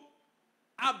you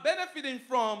are benefiting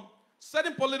from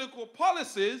certain political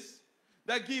policies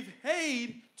that give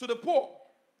aid to the poor,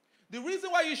 the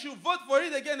reason why you should vote for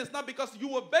it again is not because you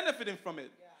were benefiting from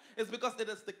it. It's because it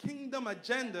is the kingdom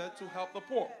agenda to help the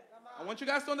poor. I want you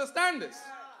guys to understand this.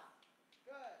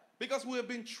 Because we have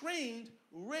been trained,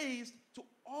 raised to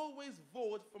always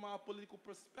vote from our political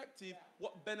perspective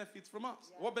what benefits from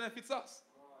us, what benefits us.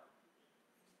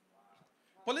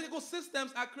 Political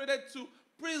systems are created to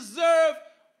preserve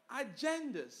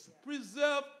agendas,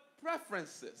 preserve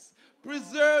preferences,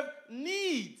 preserve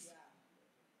needs.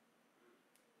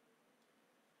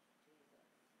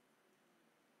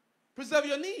 Preserve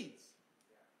your needs.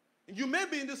 And you may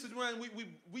be in this situation,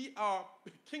 we are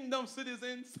kingdom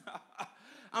citizens.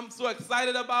 I'm so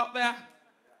excited about that.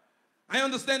 I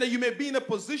understand that you may be in a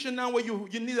position now where you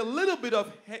need a little bit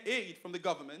of aid from the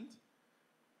government.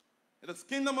 It is the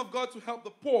kingdom of God to help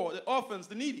the poor, the orphans,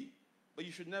 the needy. But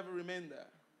you should never remain there.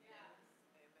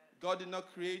 God did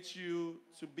not create you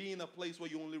to be in a place where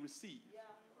you only receive.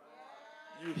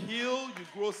 You heal, you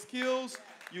grow skills,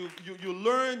 you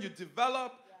learn, you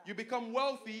develop, you become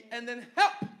wealthy, and then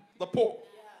help the poor.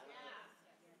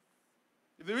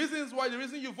 The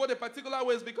reason you vote a particular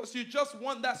way is because you just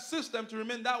want that system to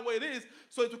remain that way it is,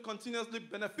 so it will continuously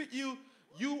benefit you.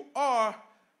 You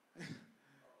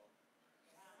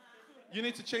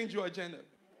need to change your agenda.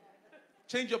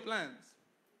 Change your plans.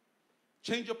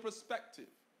 Change your perspective.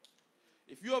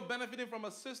 If you are benefiting from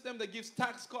a system that gives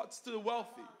tax cuts to the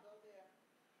wealthy,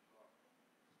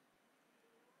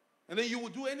 and then you will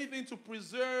do anything to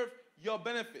preserve your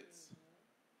benefits.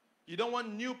 You don't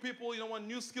want new people, you don't want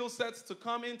new skill sets to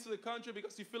come into the country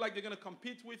because you feel like they're going to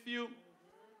compete with you.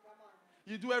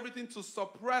 You do everything to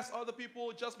suppress other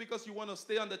people just because you want to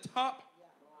stay on the top.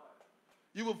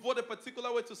 You will vote a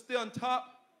particular way to stay on top.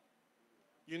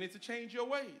 You need to change your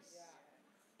ways.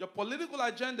 Your political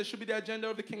agenda should be the agenda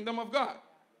of the kingdom of God.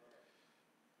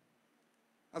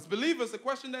 As believers, the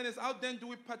question then is, how then do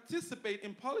we participate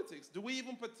in politics? Do we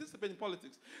even participate in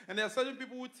politics? And there are certain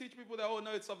people who teach people that, oh,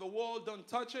 no, it's of the world, don't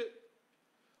touch it.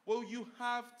 Well, you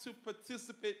have to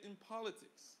participate in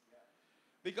politics.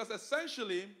 Because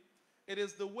essentially, it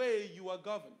is the way you are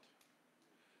governed.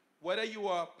 Whether you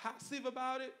are passive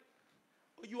about it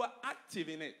or you are active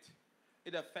in it,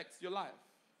 it affects your life.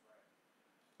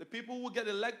 The people who get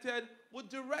elected will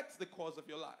direct the course of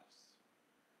your lives.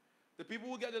 The people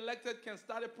who get elected can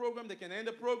start a program, they can end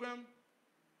a program.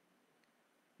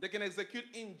 They can execute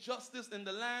injustice in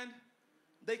the land.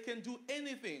 They can do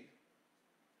anything.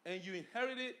 And you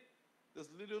inherit it, there's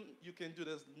little you can do.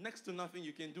 There's next to nothing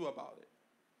you can do about it.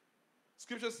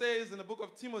 Scripture says in the book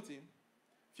of Timothy,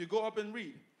 if you go up and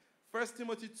read, 1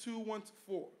 Timothy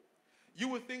 2:1-4, you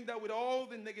would think that with all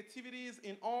the negativities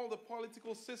in all the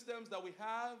political systems that we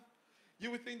have,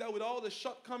 you would think that with all the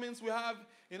shortcomings we have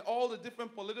in all the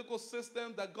different political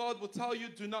systems, that God will tell you,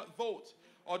 do not vote.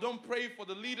 Or don't pray for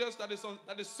the leaders that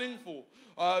is sinful.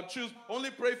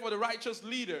 Only pray for the righteous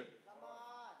leader.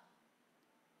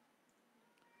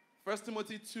 1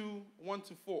 Timothy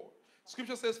 2:1-4.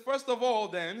 Scripture says, first of all,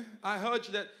 then, I heard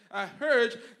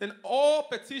then all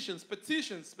petitions,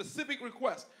 specific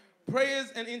requests,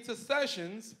 prayers and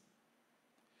intercessions,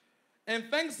 and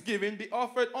thanksgiving be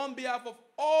offered on behalf of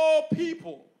all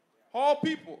people. All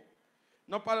people.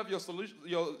 Not part of your solution,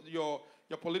 your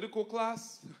political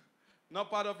class,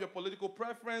 not part of your political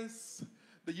preference,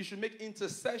 that you should make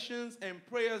intercessions and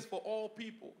prayers for all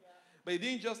people. But it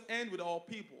didn't just end with all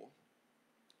people.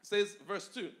 It says, verse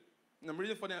 2, and I'm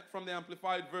reading from the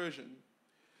Amplified Version.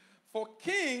 For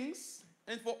kings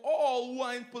and for all who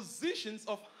are in positions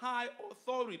of high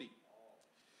authority.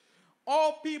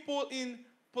 All people in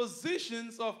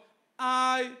positions of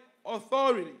high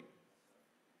authority.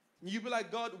 You'd be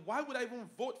like, God, why would I even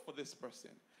vote for this person?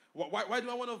 Why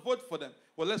do I want to vote for them?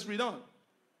 Well, let's read on.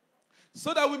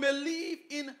 So that we may live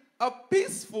in a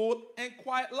peaceful and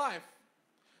quiet life.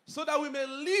 So that we may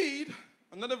lead,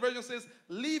 another version says,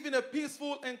 live in a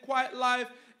peaceful and quiet life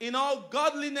in all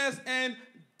godliness and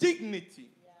dignity.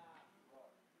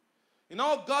 In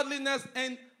all godliness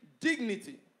and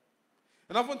dignity.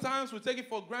 And oftentimes we take it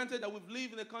for granted that we've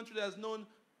lived in a country that has known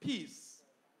peace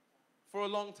for a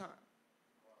long time.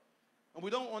 And we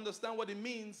don't understand what it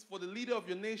means for the leader of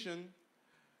your nation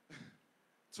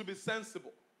to be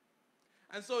sensible.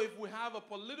 And so if we have a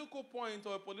political point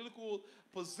or a political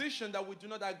position that we do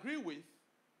not agree with,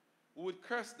 we would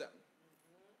curse them.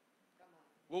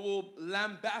 We will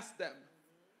lambast them.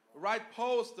 Write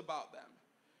posts about them.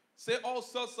 Say all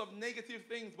sorts of negative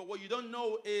things. But what you don't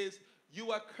know is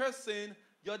you are cursing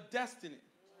your destiny.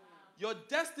 Your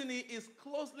destiny is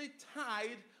closely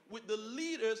tied with the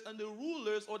leaders and the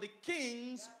rulers or the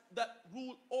kings that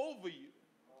rule over you.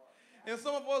 And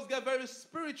some of us get very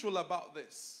spiritual about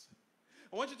this.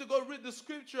 I want you to go read the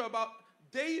scripture about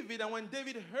David and when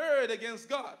David heard against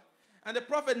God. And the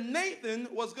prophet Nathan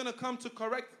was going to come to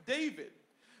correct David.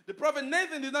 The prophet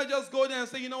Nathan did not just go there and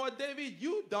say, you know what, David,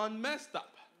 you done messed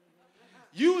up.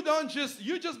 You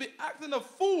just be acting a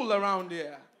fool around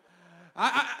here.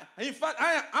 In fact,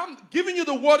 I'm giving you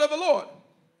the word of the Lord.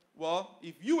 Well,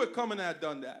 if you were coming and had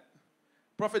done that,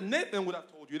 Prophet Nathan would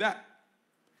have told you that.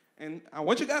 And I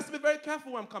want you guys to be very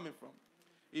careful where I'm coming from.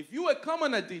 If you were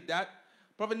coming and did that,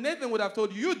 Prophet Nathan would have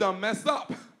told you, you done messed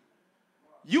up.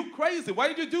 You crazy. Why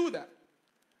did you do that?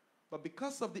 But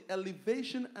because of the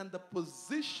elevation and the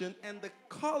position and the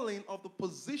calling of the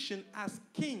position as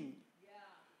king,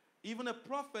 even a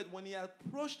prophet, when he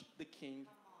approached the king,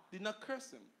 did not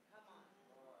curse him.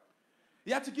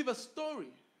 He had to give a story.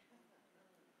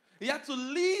 He had to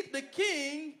lead the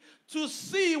king to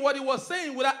see what he was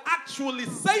saying without actually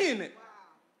saying it.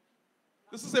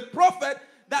 This is a prophet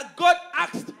that God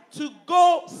asked to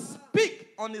go speak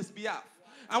on his behalf.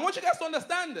 I want you guys to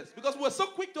understand this because we're so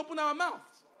quick to open our mouths.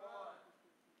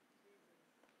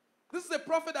 This is a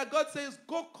prophet that God says,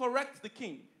 go correct the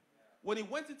king. When he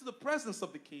went into the presence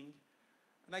of the king,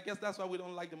 and I guess that's why we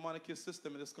don't like the monarchy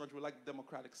system in this country, we like the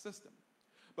democratic system.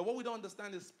 But what we don't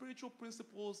understand is spiritual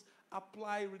principles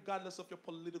apply regardless of your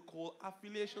political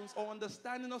affiliations or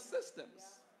understanding of systems.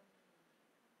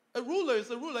 A ruler is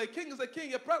a ruler, a king is a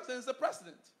king, a president is a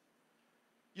president.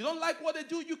 You don't like what they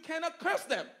do, you cannot curse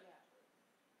them.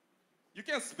 You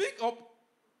can speak up,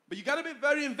 but you got to be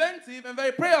very inventive and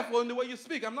very prayerful in the way you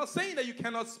speak. I'm not saying that you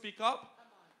cannot speak up.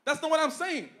 That's not what I'm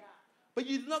saying. But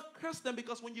you do not curse them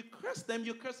because when you curse them,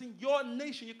 you're cursing your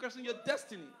nation, you're cursing your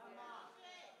destiny.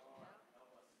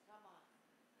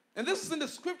 And this is in the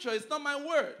scripture, it's not my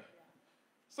word.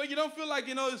 So you don't feel like,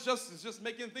 it's just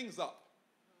making things up.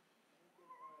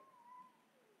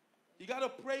 You got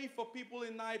to pray for people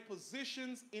in high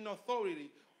positions in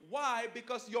authority. Why?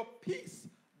 Because your peace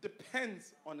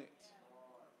depends on it.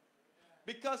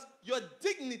 Because your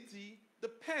dignity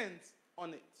depends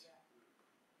on it.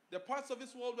 There are parts of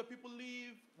this world where people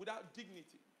live without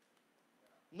dignity.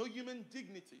 No human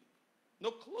dignity.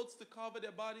 No clothes to cover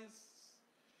their bodies.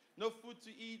 No food to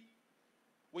eat.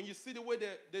 When you see the way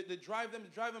they drive them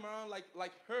around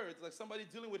like herds, like somebody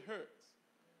dealing with herds.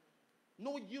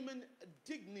 No human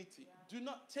dignity. Do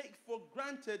not take for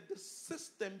granted the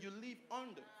system you live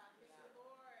under.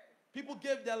 People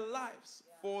gave their lives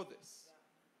for this.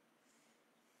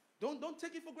 Don't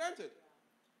take it for granted.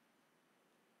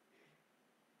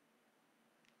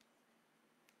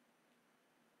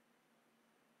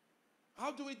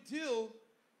 How do we deal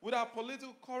with our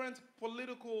current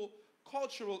political,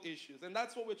 cultural issues? And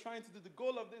that's what we're trying to do. The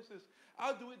goal of this is,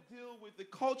 how do we deal with the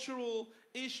cultural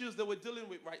issues that we're dealing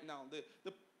with right now?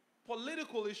 The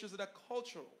political issues that are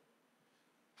cultural.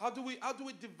 How do we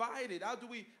divide it? How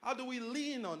do we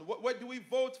lean on? What do we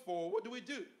vote for? What do we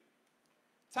do?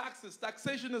 Taxes.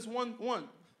 Taxation is one.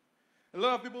 A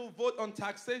lot of people vote on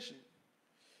taxation.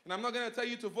 And I'm not going to tell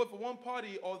you to vote for one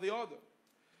party or the other.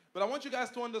 But I want you guys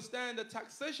to understand that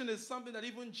taxation is something that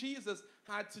even Jesus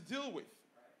had to deal with.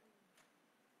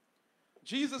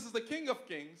 Jesus is the King of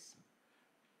Kings.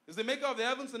 He's the maker of the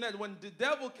heavens and earth. When the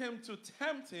devil came to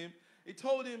tempt him, he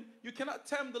told him, you cannot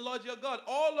tempt the Lord your God.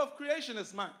 All of creation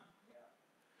is mine.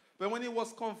 But when he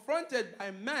was confronted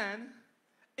by man,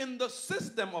 in the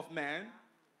system of man,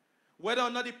 whether or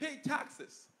not he paid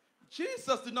taxes,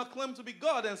 Jesus did not claim to be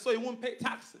God, and so he won't pay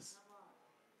taxes.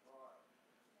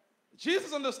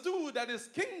 Jesus understood that his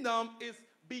kingdom is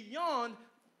beyond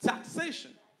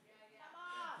taxation.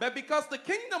 But because the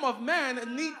kingdom of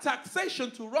man needs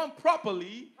taxation to run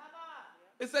properly,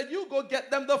 he said, you go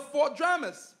get them the 4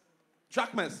 drachmas,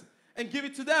 and give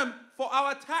it to them for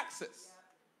our taxes.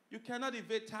 You cannot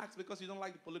evade tax because you don't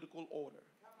like the political order.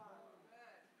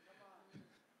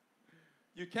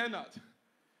 You cannot.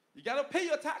 You got to pay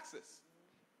your taxes.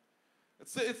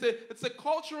 It's a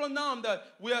cultural norm that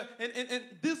we are, and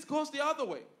this goes the other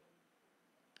way.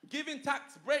 Giving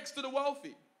tax breaks to the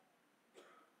wealthy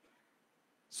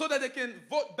so that they can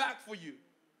vote back for you.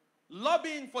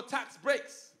 Lobbying for tax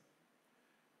breaks.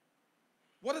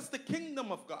 What is the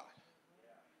kingdom of God?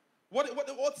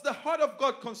 What's the heart of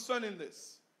God concerning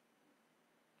this?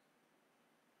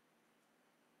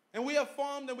 And we have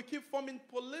formed and we keep forming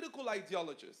political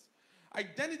ideologies.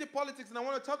 Identity politics, and I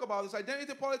want to talk about this.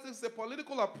 Identity politics is a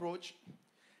political approach,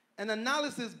 an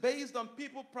analysis based on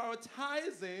people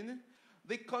prioritizing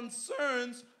the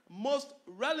concerns most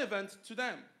relevant to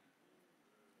them.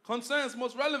 Concerns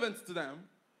most relevant to them,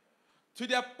 to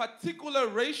their particular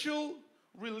racial,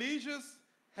 religious,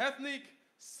 ethnic,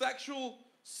 sexual,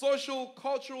 social,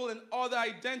 cultural, and other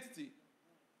identity.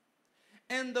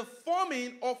 And the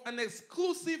forming of an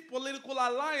exclusive political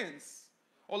alliance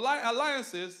or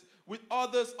alliances with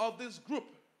others of this group.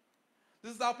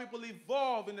 This is how people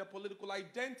evolve in their political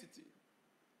identity.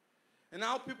 And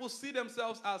how people see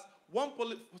themselves as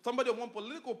somebody of one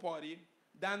political party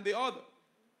than the other.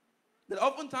 That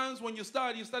oftentimes when you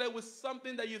started with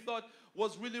something that you thought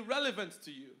was really relevant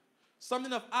to you.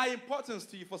 Something of high importance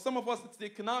to you. For some of us, it's the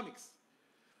economics.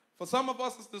 For some of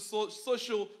us, it's the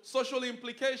social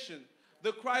implication.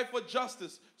 The cry for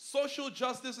justice. Social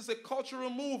justice is a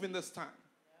cultural move in this time.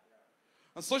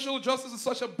 And social justice is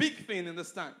such a big thing in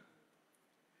this time.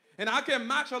 And I can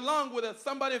match along with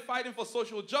somebody fighting for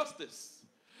social justice.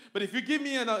 But if you give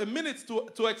me a minute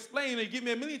to explain, or you give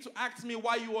me a minute to ask me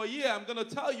why you are here, I'm going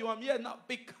to tell you I'm here not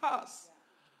because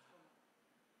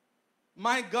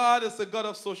my God is a God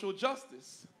of social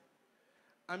justice.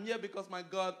 I'm here because my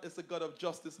God is a God of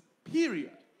justice,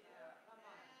 period.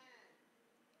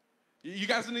 You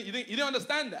guys you didn't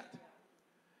understand that.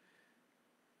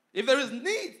 If there is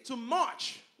need to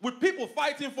march with people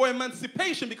fighting for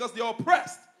emancipation because they are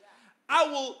oppressed, I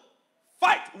will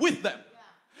fight with them.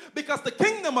 Because the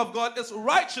kingdom of God is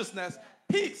righteousness,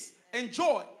 peace, and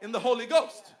joy in the Holy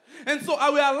Ghost. And so I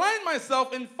will align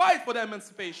myself and fight for the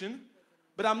emancipation,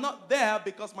 but I'm not there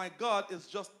because my God is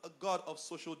just a God of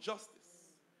social justice.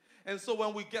 And so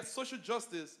when we get social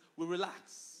justice, we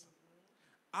relax.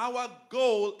 Our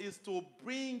goal is to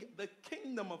bring the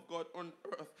kingdom of God on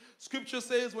earth. Scripture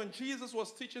says when Jesus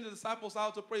was teaching the disciples how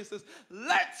to pray, he says,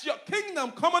 let your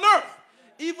kingdom come on earth,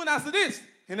 even as it is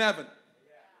in heaven.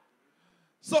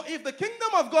 So if the kingdom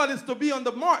of God is to be on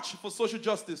the march for social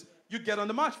justice, you get on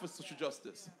the march for social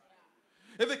justice.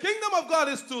 If the kingdom of God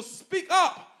is to speak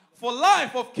up for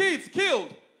life of kids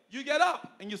killed, you get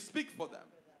up and you speak for them.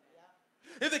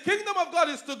 If the kingdom of God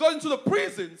is to go into the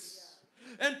prisons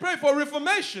and pray for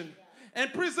reformation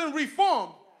and prison reform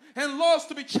and laws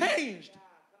to be changed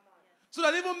so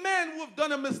that even men who have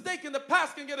done a mistake in the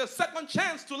past can get a second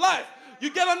chance to life,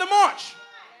 you get on the march.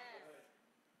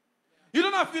 You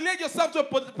don't affiliate yourself to a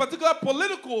particular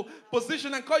political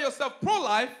position and call yourself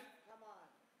pro-life,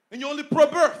 and you're only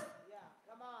pro-birth.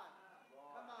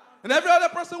 And every other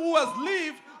person who has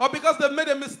lived, or because they made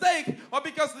a mistake, or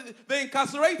because they're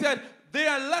incarcerated, they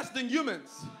are less than humans.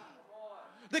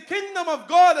 The kingdom of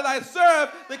God that I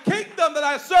serve,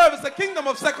 is a kingdom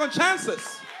of second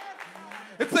chances.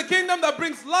 It's a kingdom that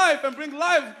brings life and brings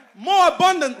life more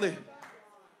abundantly.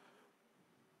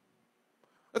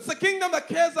 It's a kingdom that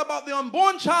cares about the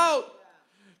unborn child,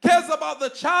 cares about the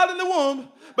child in the womb,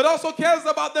 but also cares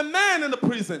about the man in the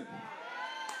prison.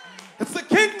 It's the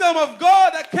kingdom of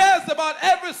God that cares about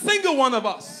every single one of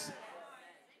us.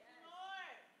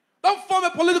 Don't form a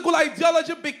political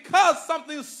ideology because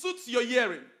something suits your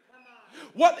hearing.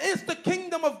 What is the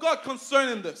kingdom of God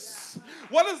concerning this?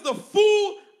 What is the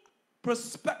full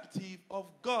perspective of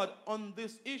God on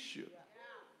this issue?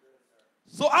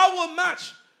 So I will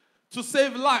march to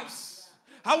save lives.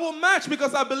 I will march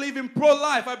because I believe in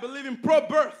pro-life. I believe in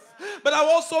pro-birth. But I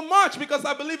will also march because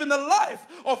I believe in the life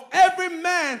of every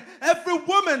man, every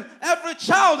woman, every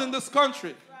child in this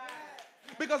country.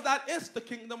 Because that is the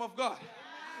kingdom of God.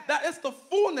 That is the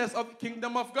fullness of the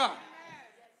kingdom of God.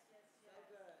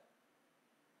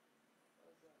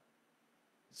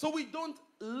 So we don't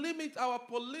limit our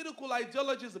political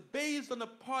ideologies based on the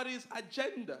party's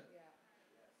agenda.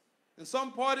 And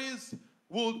some parties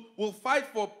will fight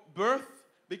for birth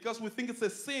because we think it's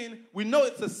a sin. We know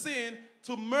it's a sin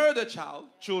to murder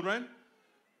children,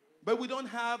 but we don't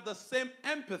have the same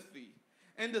empathy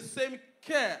and the same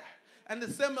care and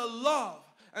the same love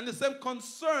and the same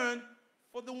concern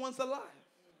for the ones alive.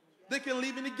 They can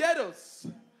live in the ghettos.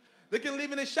 They can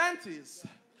live in the shanties.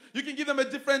 You can give them a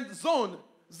different zone,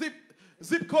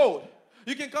 zip code.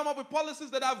 You can come up with policies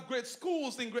that have great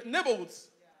schools in great neighborhoods.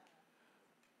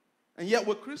 And yet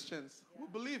we're Christians. We're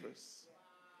believers.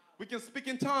 We can speak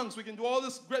in tongues. We can do all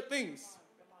these great things.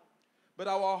 But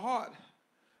our heart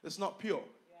is not pure.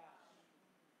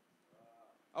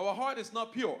 Our heart is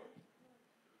not pure.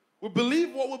 We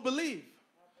believe what we believe.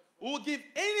 We will give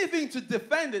anything to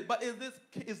defend it. But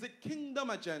is it kingdom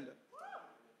agenda?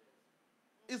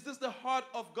 Is this the heart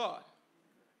of God?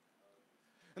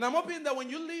 And I'm hoping that when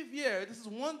you leave here, this is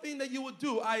one thing that you will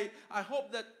do. I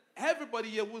hope that everybody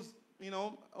here who's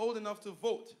old enough to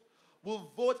vote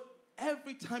will vote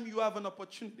every time you have an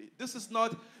opportunity. This is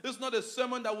not a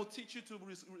sermon that will teach you to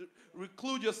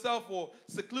reclude yourself or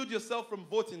seclude yourself from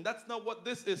voting. That's not what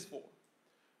this is for.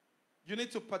 You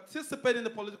need to participate in the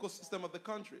political system of the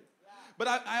country. But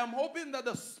I am hoping that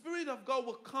the Spirit of God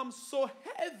will come so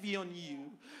heavy on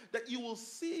you that you will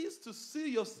cease to see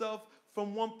yourself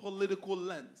from one political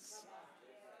lens.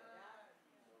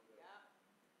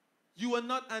 You are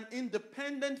not an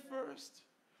independent first.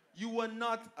 You are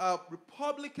not a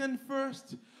Republican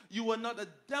first. You are not a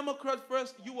Democrat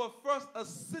first. You are first a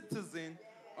citizen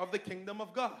of the kingdom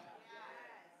of God.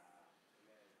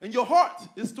 And your heart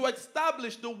is to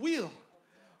establish the will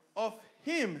of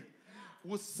Him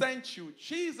who sent you.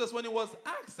 Jesus, when He was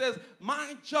asked, says,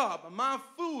 my job, my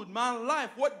food, my life,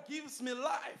 what gives me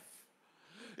life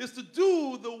is to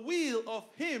do the will of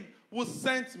Him who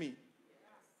sent me.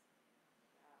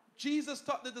 Jesus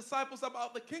taught the disciples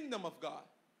about the kingdom of God.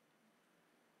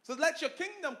 So let your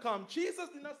kingdom come. Jesus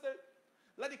did not say,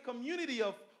 let the community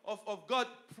of God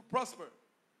prosper.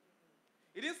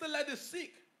 It didn't say, let the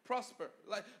sick prosper.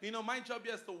 Like, my job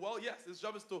here is to, yes, his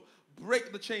job is to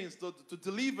break the chains, to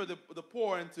deliver the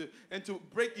poor and to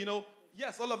break,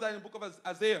 yes, all of that in the book of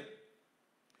Isaiah.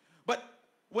 But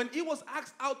when he was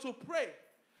asked out to pray,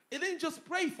 he didn't just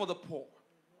pray for the poor.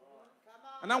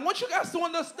 And I want you guys to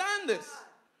understand this.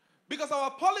 Because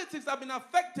our politics have been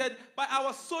affected by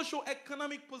our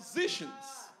socio-economic positions.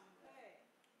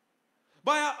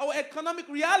 By our economic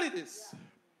realities.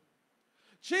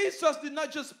 Jesus did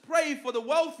not just pray for the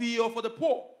wealthy or for the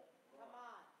poor.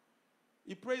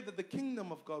 He prayed that the kingdom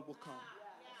of God will come.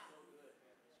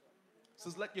 He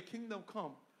says, let your kingdom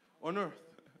come on earth,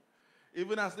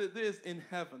 even as it is in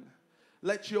heaven.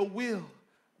 Let your will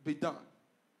be done.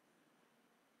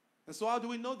 And so how do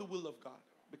we know the will of God?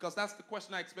 Because that's the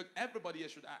question I expect everybody here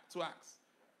should to ask.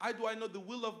 How do I know the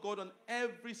will of God on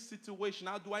every situation?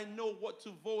 How do I know what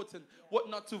to vote and what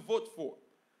not to vote for?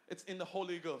 It's in the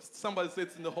Holy Ghost. Somebody say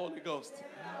it's in the Holy Ghost.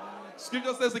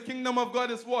 Scripture says the kingdom of God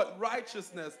is what?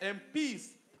 Righteousness and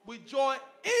peace with joy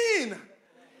in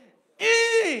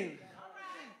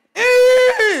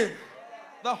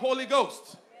the Holy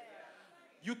Ghost.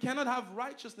 You cannot have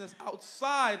righteousness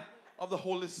outside of the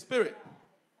Holy Spirit.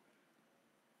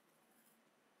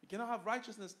 You cannot have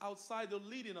righteousness outside the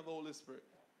leading of the Holy Spirit.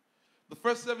 The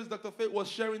first service, Dr. Faith was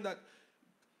sharing that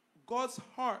God's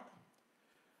heart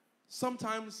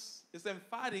sometimes is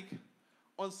emphatic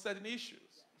on certain issues.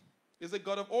 He's a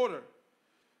God of order.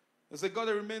 He's a God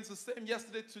that remains the same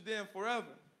yesterday, today, and forever.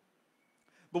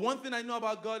 But one thing I know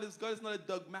about God is not a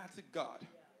dogmatic God.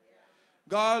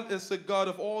 God is a God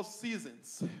of all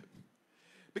seasons.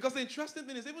 Because the interesting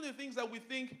thing is, even the things that we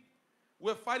think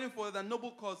we're fighting for that are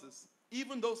noble causes,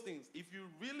 even those things, if you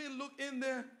really look in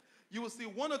there, you will see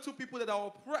one or two people that are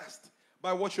oppressed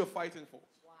by what you're fighting for.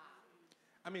 Wow.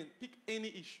 I mean, pick any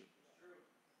issue.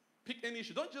 Pick any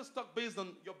issue. Don't just talk based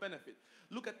on your benefit.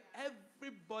 Look at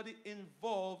everybody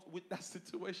involved with that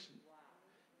situation.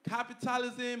 Wow.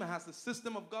 Capitalism has a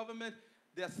system of government.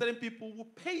 There are certain people who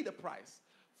pay the price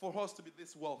for us to be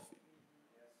this wealthy.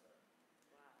 Yes,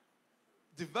 wow.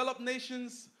 Developed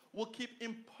nations will keep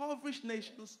impoverished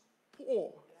nations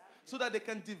poor so that they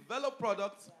can develop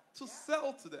products to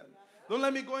sell to them. Don't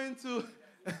let me go into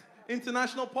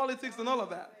international politics and all of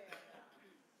that.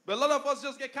 But a lot of us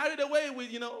just get carried away with,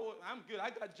 I'm good, I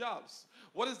got jobs.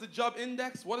 What is the job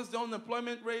index? What is the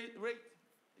unemployment rate?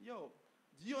 Yo,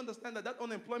 do you understand that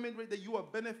unemployment rate that you are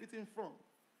benefiting from,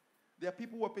 there are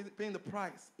people who are paying the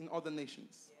price in other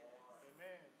nations. Amen.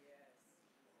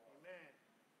 Amen.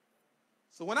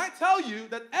 So when I tell you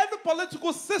that every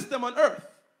political system on earth,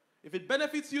 if it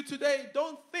benefits you today,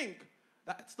 don't think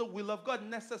that it's the will of God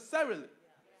necessarily.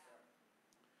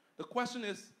 The question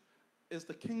is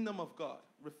the kingdom of God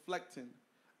reflecting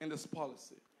in this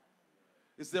policy?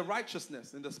 Is there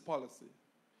righteousness in this policy?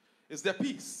 Is there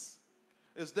peace?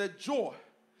 Is there joy?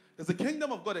 Is the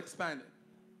kingdom of God expanding?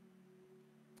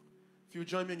 If you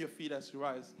join me on your feet as you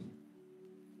rise.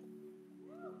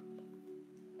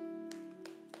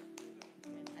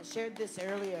 I shared this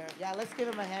earlier. Yeah, let's give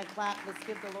him a hand clap. Let's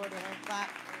give the Lord a hand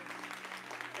clap.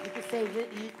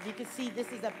 You can see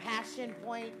this is a passion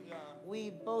point.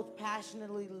 We both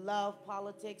passionately love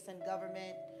politics and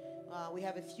government. We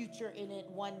have a future in it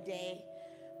one day.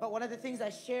 But one of the things I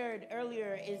shared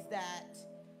earlier is that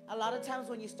a lot of times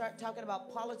when you start talking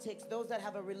about politics, those that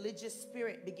have a religious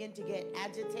spirit begin to get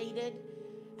agitated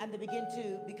and they begin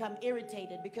to become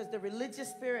irritated because the religious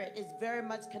spirit is very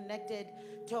much connected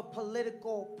to a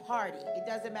political party. It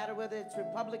doesn't matter whether it's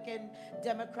Republican,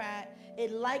 Democrat.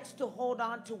 It likes to hold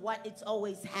on to what it's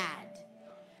always had.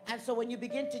 And so when you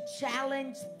begin to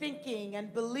challenge thinking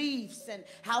and beliefs and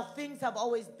how things have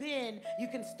always been, you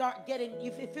can start getting,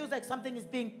 it feels like something is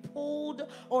being pulled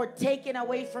or taken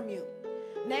away from you.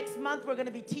 Next month, we're going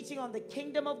to be teaching on the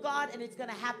kingdom of God, and it's going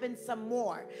to happen some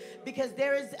more. Because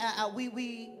there is,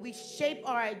 we shape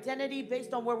our identity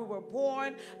based on where we were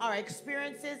born, our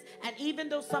experiences, and even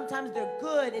though sometimes they're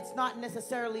good, it's not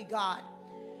necessarily God.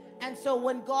 And so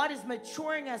when God is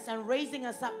maturing us and raising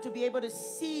us up to be able to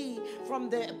see from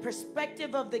the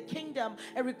perspective of the kingdom,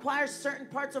 it requires certain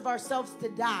parts of ourselves to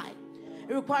die.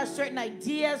 It requires certain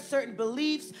ideas, certain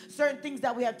beliefs, certain things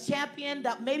that we have championed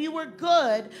that maybe we're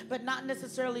good, but not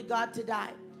necessarily God to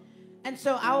die. And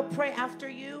so I will pray after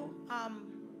you.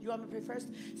 You want me to pray first?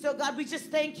 So God, we just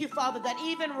thank you, Father, that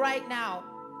even right now,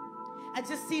 I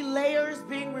just see layers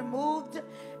being removed.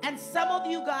 And some of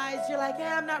you guys, you're like, hey,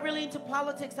 I'm not really into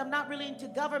politics. I'm not really into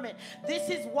government. This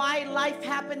is why life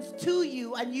happens to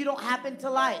you and you don't happen to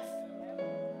life.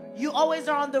 You always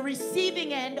are on the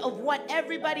receiving end of what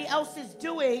everybody else is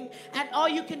doing, and all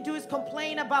you can do is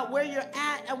complain about where you're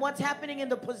at and what's happening in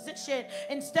the position,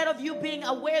 instead of you being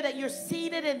aware that you're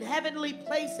seated in heavenly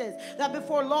places, that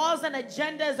before laws and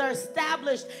agendas are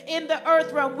established in the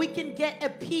earth realm, we can get a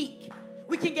peek.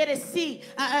 We can get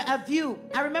a view.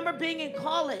 I remember being in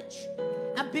college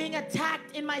and being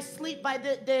attacked in my sleep by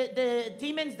the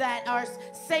demons that are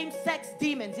same-sex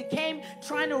demons. It came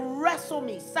trying to wrestle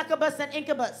me, succubus and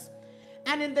incubus.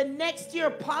 And in the next year,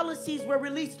 policies were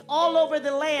released all over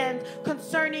the land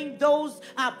concerning those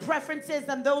preferences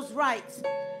and those rights.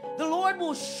 The Lord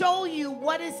will show you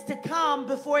what is to come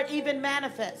before it even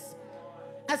manifests.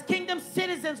 As kingdom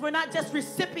citizens, we're not just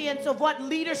recipients of what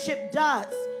leadership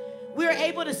does. We are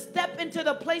able to step into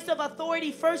the place of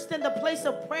authority first in the place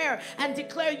of prayer and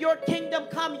declare your kingdom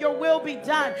come, your will be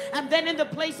done. And then in the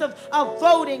place of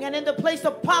voting and in the place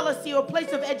of policy or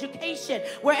place of education,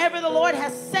 wherever the Lord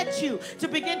has set you to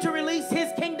begin to release his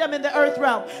kingdom in the earth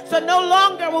realm. So no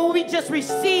longer will we just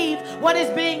receive what is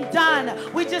being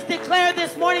done. We just declare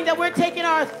this morning that we're taking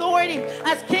our authority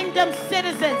as kingdom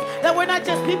citizens, that we're not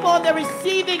just people on the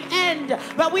receiving end,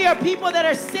 but we are people that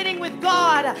are sitting with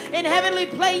God in heavenly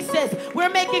places. We're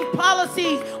making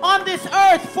policies on this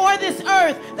earth, for this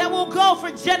earth, that will go for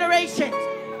generations.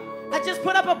 I just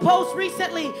put up a post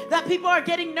recently that people are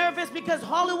getting nervous because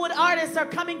Hollywood artists are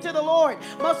coming to the Lord.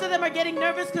 Most of them are getting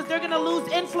nervous because they're going to lose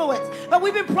influence. But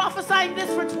we've been prophesying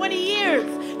this for 20 years.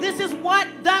 This is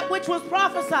that which was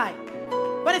prophesied.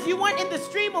 But if you weren't in the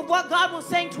stream of what God was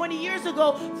saying 20 years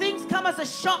ago, things come as a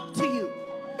shock to you.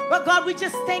 But God, we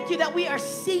just thank you that we are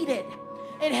seated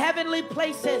in heavenly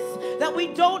places, that we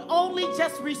don't only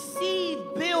just receive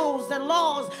bills and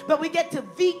laws, but we get to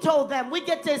veto them. We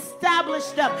get to establish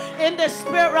them in the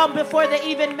spirit realm before they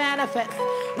even manifest.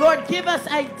 Lord, give us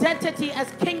identity as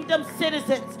kingdom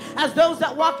citizens, as those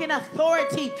that walk in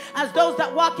authority, as those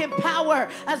that walk in power,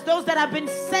 as those that have been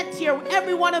sent here.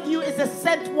 Every one of you is a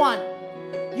sent one.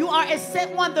 You are a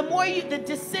sent one. The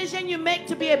decision you make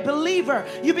to be a believer,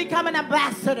 you become an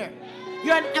ambassador.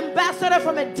 You're an ambassador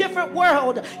from a different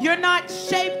world. You're not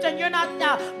shaped and you're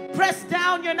not pressed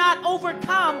down. You're not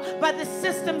overcome by the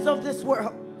systems of this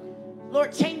world.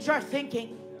 Lord, change our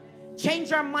thinking.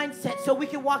 Change our mindset so we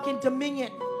can walk in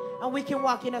dominion and we can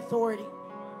walk in authority.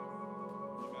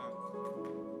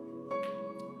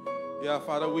 Yeah,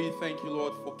 Father, we thank you,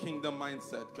 Lord, for kingdom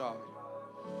mindset, God.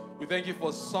 We thank you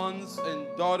for sons and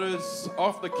daughters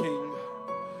of the King.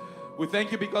 We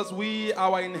thank you because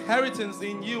our inheritance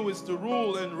in you is to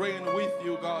rule and reign with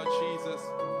you, God Jesus.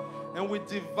 And we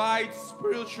divide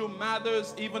spiritual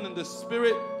matters even in the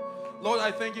spirit. Lord,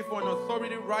 I thank you for an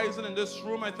authority rising in this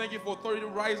room. I thank you for authority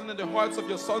rising in the hearts of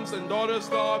your sons and daughters,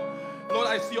 God. Lord,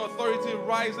 I see authority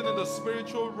rising in the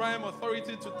spiritual realm,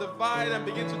 authority to divide and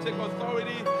begin to take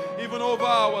authority even over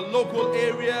our local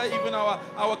area, even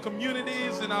our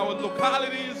communities and our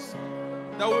localities.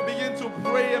 That we begin to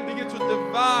pray and begin to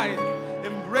divide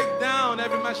and break down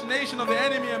every machination of the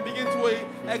enemy and begin to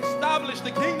establish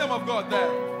the kingdom of God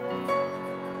there.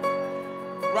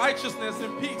 Righteousness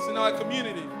and peace in our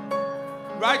community.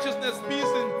 Righteousness, peace,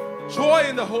 and joy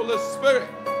in the Holy Spirit.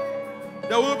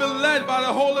 That we'll be led by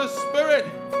the Holy Spirit.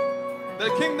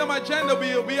 The kingdom agenda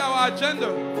will be our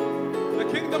agenda. The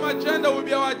kingdom agenda will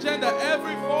be our agenda.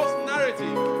 Every false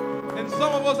narrative. And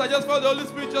some of us, I just felt the Holy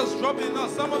Spirit just dropping in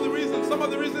us. Some of the reasons some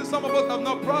of us have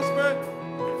not prospered.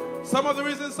 Some of the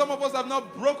reasons some of us have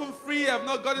not broken free, have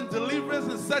not gotten deliverance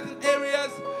in certain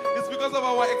areas, is because of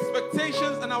our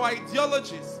expectations and our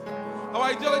ideologies. Our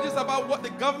ideologies about what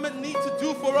the government needs to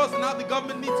do for us and how the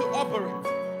government needs to operate.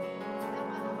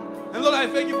 And Lord, I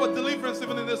thank you for deliverance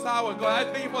even in this hour, God.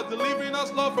 I thank you for delivering us,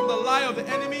 Lord, from the lie of the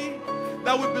enemy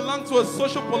that we belong to a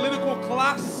social political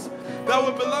class, that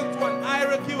we belong to an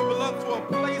hierarchy, we belong to a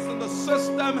place in the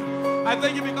system. I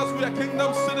thank you because we are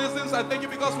kingdom citizens. I thank you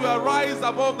because we arise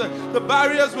above the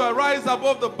barriers, we arise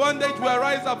above the bondage, we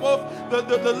arise above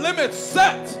the limits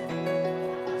set.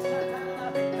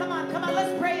 Come on,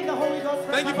 let's pray in the Holy Ghost.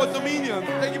 Thank you for dominion.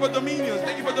 Thank you for dominion.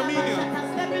 Thank you for dominion.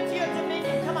 Step into your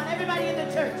dominion. Come on, everybody in the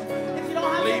church. If you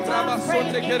don't have your tongue, pray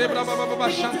in English. Begin to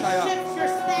shift your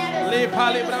status. Come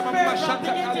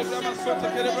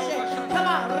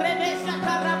on.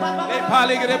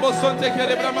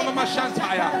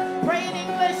 Pray in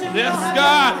English if you don't have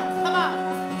God. Come on.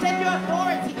 Take your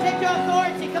authority. Take your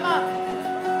authority. Come on.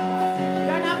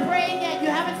 You're not praying yet. You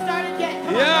haven't started yet.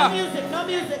 Come on. No music. No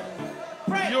music.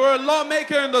 Pray. You're a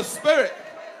lawmaker in the spirit.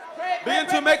 Pray, Begin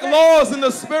to make laws in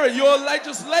the spirit. You're a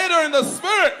legislator in the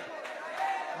spirit.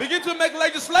 Begin to make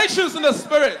legislations in the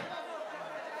spirit.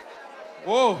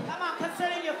 Whoa. Come on,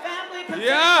 concerning your family, concerning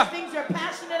the things you're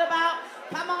passionate about.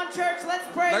 Come on, church, let's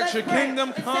pray. Let your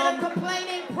kingdom come. Instead of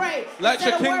complaining, pray. Let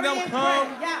your kingdom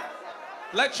come.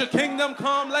 Let your kingdom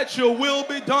come. Let your will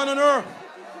be done on earth,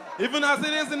 even as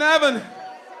it is in heaven.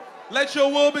 Let your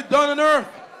will be done on earth,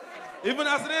 even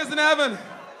as it is in heaven.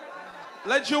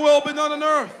 Let your will be done on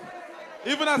earth,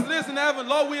 even as it is in heaven.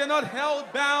 Lord, we are not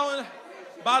held bound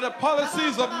by the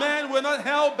policies of men. We're not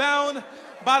held bound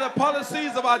by the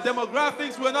policies of our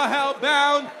demographics. We're not held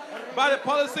bound by the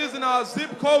policies in our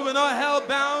zip code. We're not held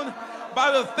bound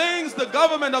by the things, the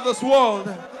government of this world.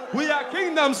 We are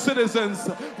kingdom citizens.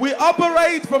 We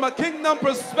operate from a kingdom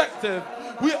perspective.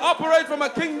 We operate from a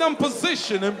kingdom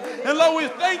position. And Lord, we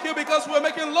thank you because we're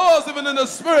making laws even in the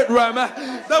spirit realm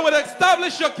that would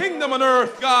establish your kingdom on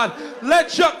earth, God.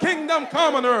 Let your kingdom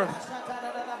come on earth.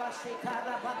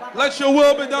 Let your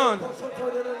will be done.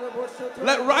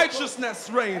 Let righteousness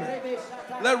reign.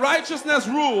 Let righteousness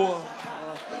rule.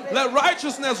 Let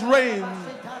righteousness reign.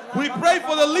 We pray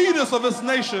for the leaders of this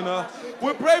nation.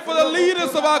 We pray for the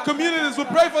leaders of our communities. We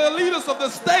pray for the leaders of the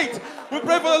state. We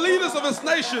pray for the leaders of this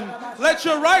nation. Let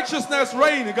your righteousness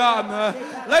reign, God.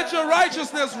 Let your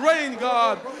righteousness reign,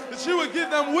 God. That you will give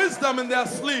them wisdom in their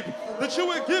sleep. That you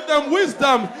will give them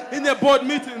wisdom in their board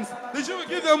meetings. That you will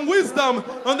give them wisdom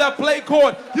on their play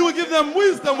court. You will give them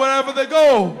wisdom wherever they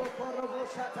go.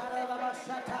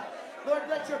 Lord,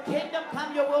 let your kingdom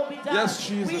come, your will be done. Yes,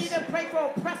 Jesus. We need to pray for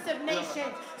oppressive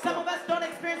nations. Some of us don't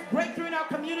experience breakthrough in our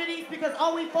communities because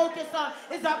all we focus on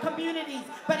is our communities.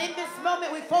 But in this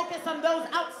moment, we focus on those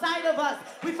outside of us.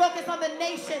 We focus on the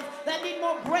nations that need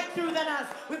more breakthrough than us.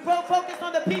 We focus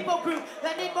on the people group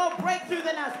that need more breakthrough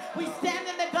than us. We stand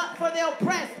in the gap for the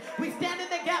oppressed. We stand in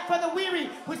the gap for the weary.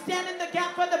 We stand in the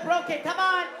gap for the broken. Come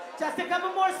on, just a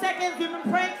couple more seconds. We've been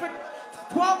praying for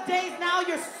 12 days now.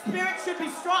 Your spirit should be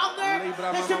stronger.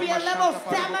 There should be a level of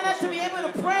stamina to be able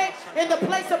to pray in the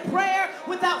place of prayer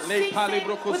without ceasing,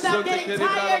 without getting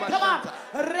tired. Come on.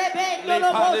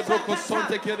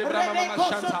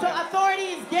 Authority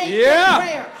is gained in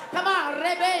prayer. Come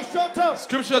on.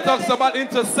 Scripture talks about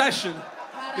intercession.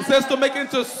 It says to make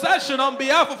intercession on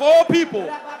behalf of all people.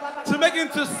 To make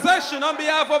intercession on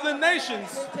behalf of the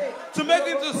nations. To make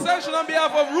intercession on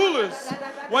behalf of rulers.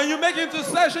 When you make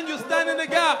intercession, you stand in the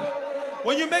gap.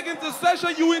 When you make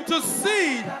intercession, you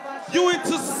intercede. You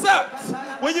intercept.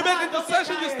 When you make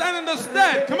intercession, you stand in the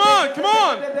stead. Come on, come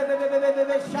on.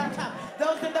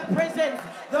 Those in the prisons,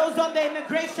 those on the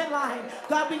immigration line.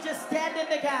 God, we just stand in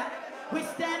the gap. We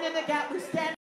stand in the gap. We stand.